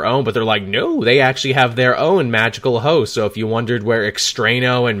on their own, but they're like, no, they actually have their own magical host. So if you wondered where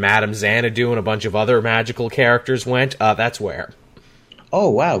Extrano and Madame Xanadu and a bunch of other magical characters went, that's where.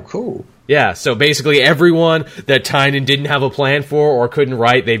 Oh, wow, cool. Yeah, so basically everyone that Tynan didn't have a plan for or couldn't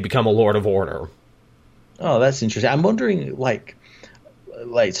write, they've become a Lord of Order. Oh, that's interesting. I'm wondering, like,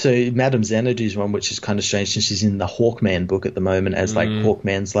 so Madame Xanadu's one, which is kind of strange since she's in the Hawkman book at the moment as, like,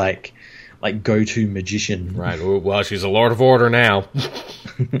 Hawkman's, like go-to magician. Right. Well, she's a Lord of Order now.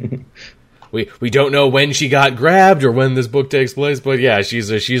 We don't know when she got grabbed or when this book takes place, but yeah, she's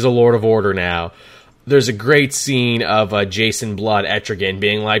a Lord of Order now. There's a great scene of Jason Blood Etrigan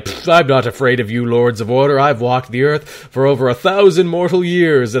being like, I'm not afraid of you, Lords of Order. I've walked the earth for over 1,000 mortal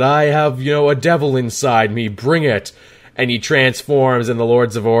years, and I have, a devil inside me. Bring it. And he transforms, and the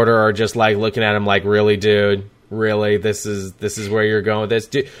Lords of Order are just like looking at him like, really, dude? Really? This is where you're going with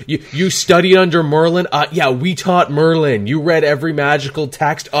this? You studied under Merlin? Yeah, we taught Merlin. You read every magical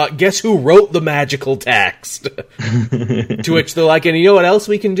text. Guess who wrote the magical text? To which they're like, and you know what else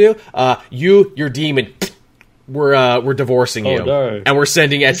we can do? Your demon. We're divorcing you. No. And we're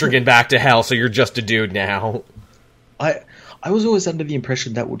sending Etrigan back to hell, so you're just a dude now. I was always under the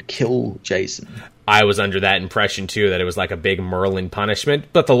impression that would kill Jason. I was under that impression, too, that it was like a big Merlin punishment,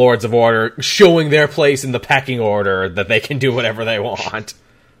 but the Lords of Order showing their place in the pecking order, that they can do whatever they want.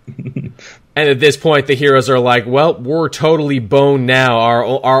 And at this point, the heroes are like, well, we're totally boned now.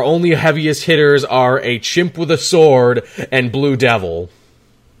 Our only heaviest hitters are a chimp with a sword and Blue Devil.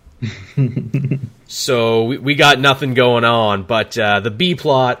 So we got nothing going on, but the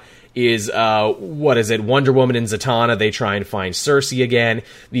B-plot is, Wonder Woman and Zatanna, they try and find Cersei again.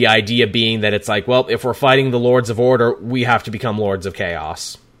 The idea being that it's like, well, if we're fighting the Lords of Order, we have to become Lords of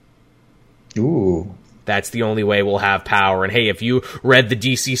Chaos. Ooh. That's the only way we'll have power. And hey, if you read the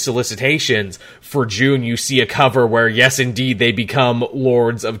DC solicitations for June, you see a cover where, yes, indeed, they become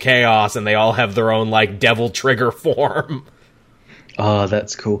Lords of Chaos, and they all have their own, devil trigger form. Oh,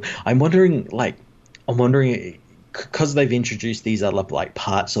 that's cool. I'm wondering, because they've introduced these other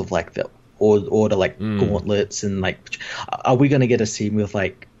parts of the order, gauntlets, and are we going to get a scene with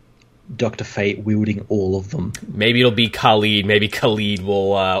Dr. Fate wielding all of them? Maybe it'll be Khalid. Maybe Khalid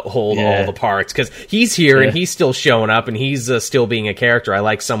will hold all the parts, because he's here and he's still showing up and he's still being a character. I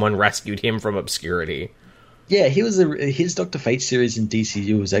like someone rescued him from obscurity. Yeah, his Dr. Fate series in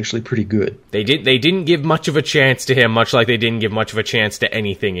DCU was actually pretty good. They didn't give much of a chance to him, much like they didn't give much of a chance to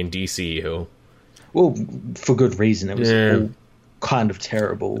anything in DCU. Well, for good reason. It was all kind of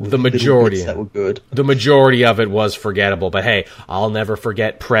terrible. The majority that were good. The majority of it was forgettable. But hey, I'll never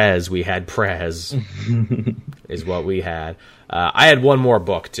forget Prez. We had Prez. is what we had. I had one more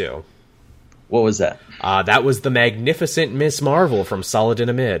book, too. What was that? That was The Magnificent Miss Marvel from Solid in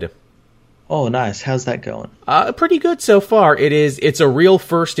a Mid. Oh, nice. How's that going? Pretty good so far. It's a real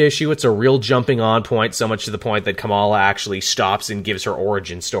first issue. It's a real jumping on point, so much to the point that Kamala actually stops and gives her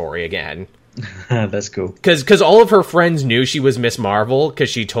origin story again. That's cool. Because all of her friends knew she was Miss Marvel, because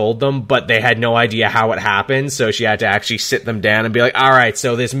she told them, but they had no idea how it happened, so she had to actually sit them down and be like, all right,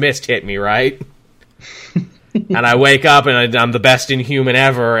 so this mist hit me, right? And I wake up and I'm the best Inhuman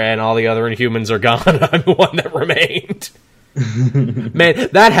ever, and all the other Inhumans are gone. I'm the one that remained. Man,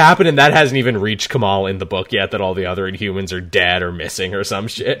 that happened, and that hasn't even reached Kamal in the book yet, that all the other Inhumans are dead or missing or some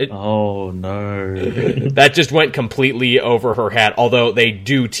shit. Oh, no. That just went completely over her head, although they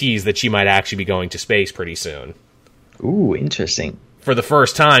do tease that she might actually be going to space pretty soon. Ooh, interesting. For the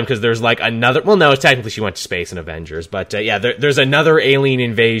first time, because there's like another... Well, no, technically she went to space in Avengers, but yeah, there's another alien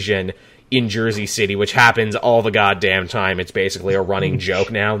invasion in Jersey City, which happens all the goddamn time. It's basically a running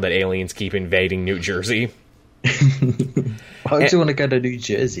joke now that aliens keep invading New Jersey. Why would you want to go to New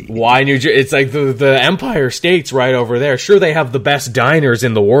Jersey? Why New Jersey? It's like the Empire State's right over there. Sure, they have the best diners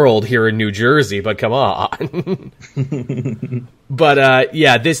in the world here in New Jersey, but come on. But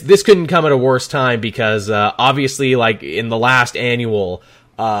yeah, this couldn't come at a worse time, because obviously, like in the last annual,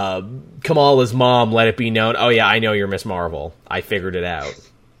 Kamala's mom let it be known, oh yeah, I know you're Miss Marvel. I figured it out.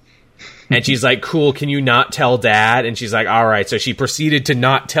 And she's like, cool, can you not tell Dad? And she's like, all right. So she proceeded to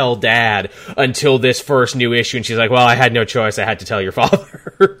not tell Dad until this first new issue. And she's like, well, I had no choice. I had to tell your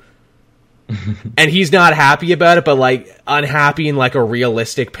father. And he's not happy about it, but like unhappy in like a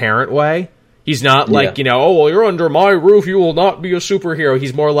realistic parent way. He's not like, oh, well, you're under my roof, you will not be a superhero.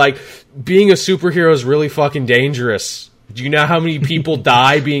 He's more like, being a superhero is really fucking dangerous. Do you know how many people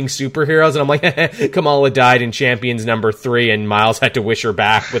die being superheroes? And I'm like, Kamala died in Champions #3, and Miles had to wish her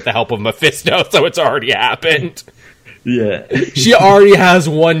back with the help of Mephisto, so it's already happened. Yeah. She already has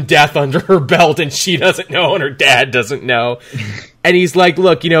one death under her belt, and she doesn't know, and her dad doesn't know. And he's like,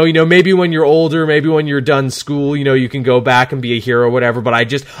 look, maybe when you're older, maybe when you're done school, you can go back and be a hero or whatever, but I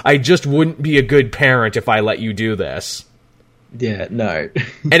just wouldn't be a good parent if I let you do this. Yeah, no.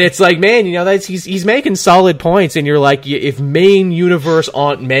 And it's like, man, he's making solid points, and you're like, if main universe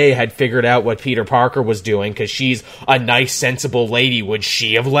Aunt May had figured out what Peter Parker was doing, because she's a nice, sensible lady, would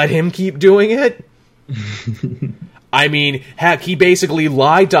she have let him keep doing it? I mean, heck, he basically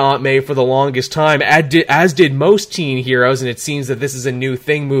lied to Aunt May for the longest time, as did most teen heroes, and it seems that this is a new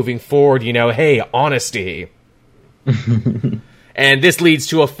thing moving forward, hey, honesty. And this leads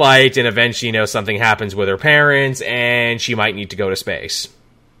to a fight, and eventually, something happens with her parents, and she might need to go to space.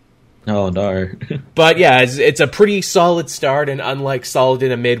 Oh, no. But yeah, it's a pretty solid start, and unlike Solid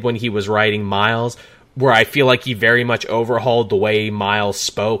in a Mid when he was writing Miles, where I feel like he very much overhauled the way Miles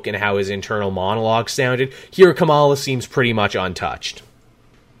spoke and how his internal monologue sounded, here Kamala seems pretty much untouched.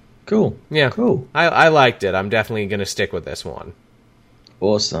 Cool. Yeah. Cool. I liked it. I'm definitely going to stick with this one.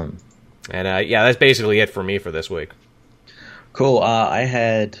 Awesome. And yeah, that's basically it for me for this week. Cool. I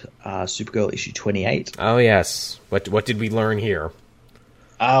had Supergirl issue 28. Oh, yes. What did we learn here?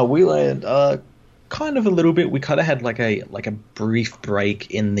 We learned kind of a little bit. We kind of had like a brief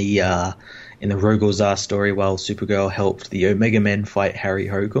break in the Rogol-Zar story while Supergirl helped the Omega Men fight Harry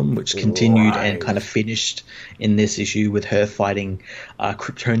Hogan, which continued and kind of finished in this issue with her fighting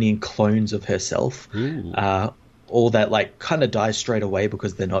Kryptonian clones of herself. All that like kind of dies straight away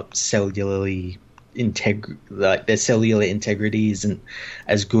because they're not cellularly their cellular integrity isn't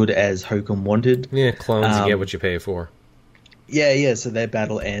as good as Hogan wanted. Yeah, clones, you get what you pay for. Yeah, so their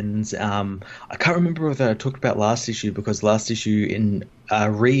battle ends. I can't remember whether I talked about last issue, because last issue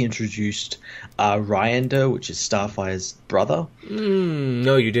reintroduced Ryanda, which is Starfire's brother.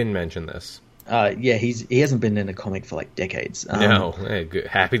 No, you didn't mention this. Yeah, he hasn't been in a comic for like decades. No, hey, good.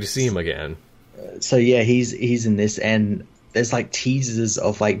 Happy to see him again. So yeah, he's in this, and there's like teasers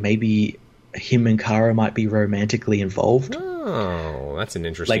of like maybe him and Kara might be romantically involved. Oh, that's an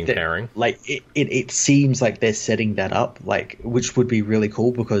interesting pairing. Like it seems like they're setting that up, like, which would be really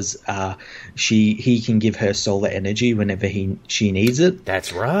cool, because he can give her solar energy whenever she needs it.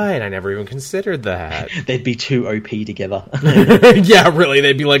 That's right. I never even considered that. They'd be too OP together. Yeah, really.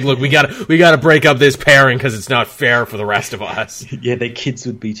 They'd be like, look, we gotta break up this pairing because it's not fair for the rest of us. Yeah, their kids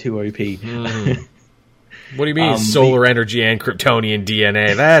would be too OP. What do you mean solar energy and Kryptonian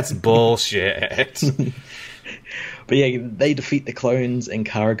DNA? That's bullshit. But yeah, they defeat the clones, and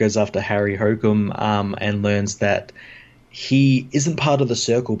Kara goes after Harry Hokum and learns that he isn't part of the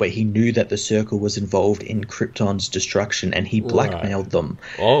Circle, but he knew that the Circle was involved in Krypton's destruction, and he blackmailed them.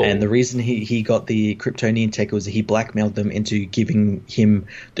 Oh. And the reason he got the Kryptonian tech was he blackmailed them into giving him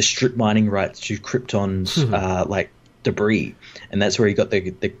the strip mining rights to Krypton's like debris, and that's where he got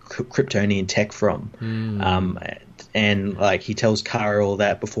the Kryptonian tech from. And like he tells Kara all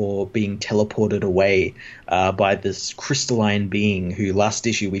that before being teleported away by this crystalline being who last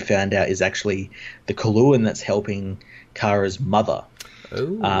issue we found out is actually the Kaluan that's helping Kara's mother.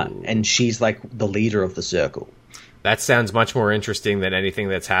 And she's like the leader of the Circle. That sounds much more interesting than anything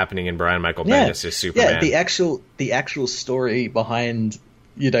that's happening in Brian Michael Bendis' Superman. Yeah, the actual story behind,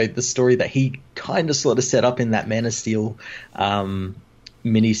 the story that he kind of sort of set up in that Man of Steel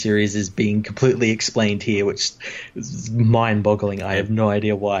miniseries is being completely explained here, which is mind-boggling. I have no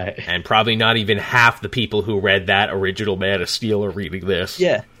idea why. And probably not even half the people who read that original Man of Steel are reading this.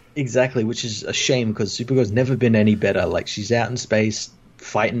 Yeah, exactly, which is a shame because Supergirl's never been any better. Like, she's out in space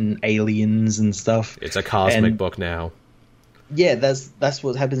fighting aliens and stuff. It's a cosmic book now. Yeah, that's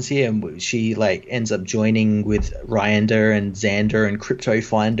what happens here. She like ends up joining with Ryanda and Xander and Crypto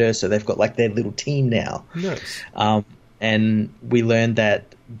Finder, so they've got like their little team now. Nice. And we learned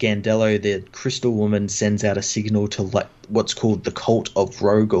that Gandello, the Crystal Woman, sends out a signal to like what's called the Cult of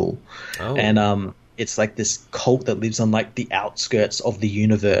Rogel. Oh. And it's like this cult that lives on like the outskirts of the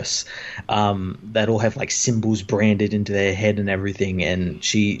universe that all have like symbols branded into their head and everything. And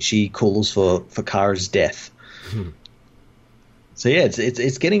she calls for Kara's death. So yeah,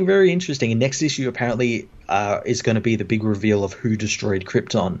 it's getting very interesting. And next issue apparently is going to be the big reveal of who destroyed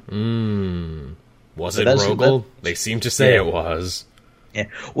Krypton. Was it Rogel? They seem to say it was. Yeah.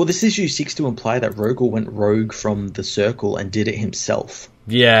 Well, this issue seeks to imply that Rogel went rogue from the Circle and did it himself.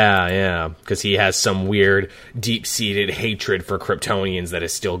 Yeah, because he has some weird, deep-seated hatred for Kryptonians that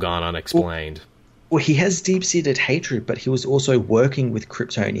has still gone unexplained. Well, he has deep-seated hatred, but he was also working with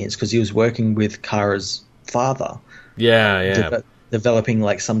Kryptonians because he was working with Kara's father. Yeah. Developing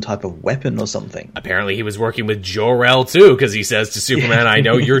like some type of weapon or something. Apparently he was working with Jor-El too, because he says to Superman, I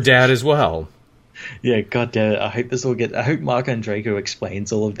know your dad as well. Yeah, god damn it. I hope Mark Andreyko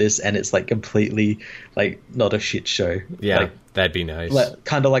explains all of this and it's like completely like not a shit show. Yeah, like, that'd be nice.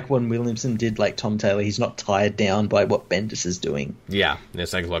 Kind of like when Williamson did like Tom Taylor, he's not tied down by what Bendis is doing. Yeah,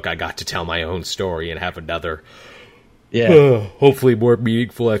 it's like, look, I got to tell my own story and have another hopefully more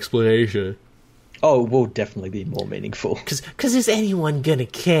meaningful explanation. Oh, it will definitely be more meaningful. Because is anyone gonna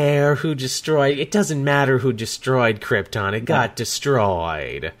care who destroyed... It doesn't matter who destroyed Krypton. It got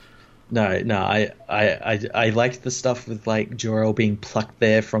destroyed. No, I liked the stuff with, like, Jor-El being plucked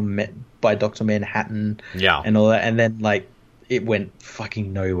there by Dr. Manhattan. Yeah. And all that, and then, like, it went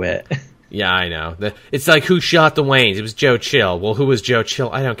fucking nowhere. Yeah, I know. It's like, who shot the Waynes? It was Joe Chill. Well, who was Joe Chill?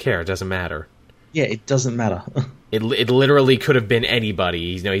 I don't care. It doesn't matter. Yeah, it doesn't matter. It literally could have been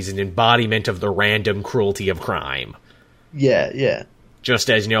anybody. He's an embodiment of the random cruelty of crime. Yeah. Just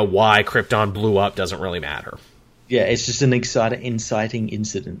as, why Krypton blew up doesn't really matter. Yeah, it's just an inciting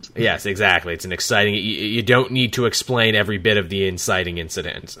incident. Yes, exactly. It's an exciting... You don't need to explain every bit of the inciting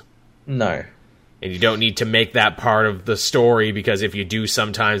incident. No. And you don't need to make that part of the story, because if you do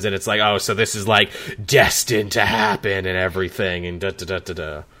sometimes, then it's like, oh, so this is, like, destined to happen and everything, and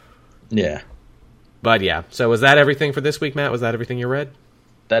da-da-da-da-da. Yeah. But yeah, so was that everything for this week, Matt? Was that everything you read?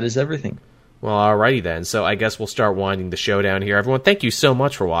 That is everything. Well, alrighty then. So I guess we'll start winding the show down here. Everyone, thank you so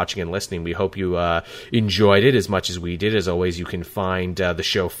much for watching and listening. We hope you enjoyed it as much as we did. As always, you can find the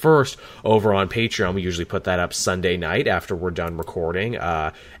show first over on Patreon. We usually put that up Sunday night after we're done recording.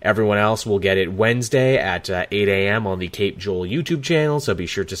 Everyone else will get it Wednesday at 8 a.m. on the Cape Joel YouTube channel, so be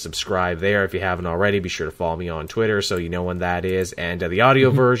sure to subscribe there if you haven't already. Be sure to follow me on Twitter so you know when that is. And the audio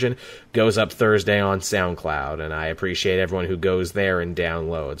version goes up Thursday on SoundCloud, and I appreciate everyone who goes there and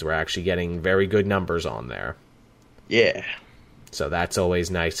downloads. We're actually getting very good numbers on there. Yeah. So that's always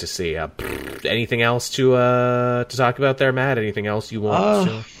nice to see. Anything else to talk about there, Matt? Anything else you want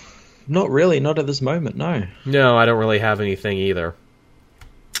to... Not really. Not at this moment, no. No, I don't really have anything either.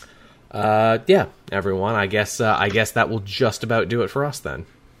 Yeah, everyone, I guess that will just about do it for us then.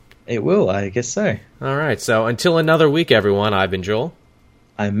 It will, I guess so. All right, so until another week, everyone, I've been Joel.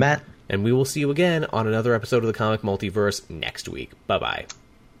 I'm Matt. And we will see you again on another episode of the Comic Multiverse next week. Bye-bye.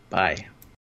 Bye.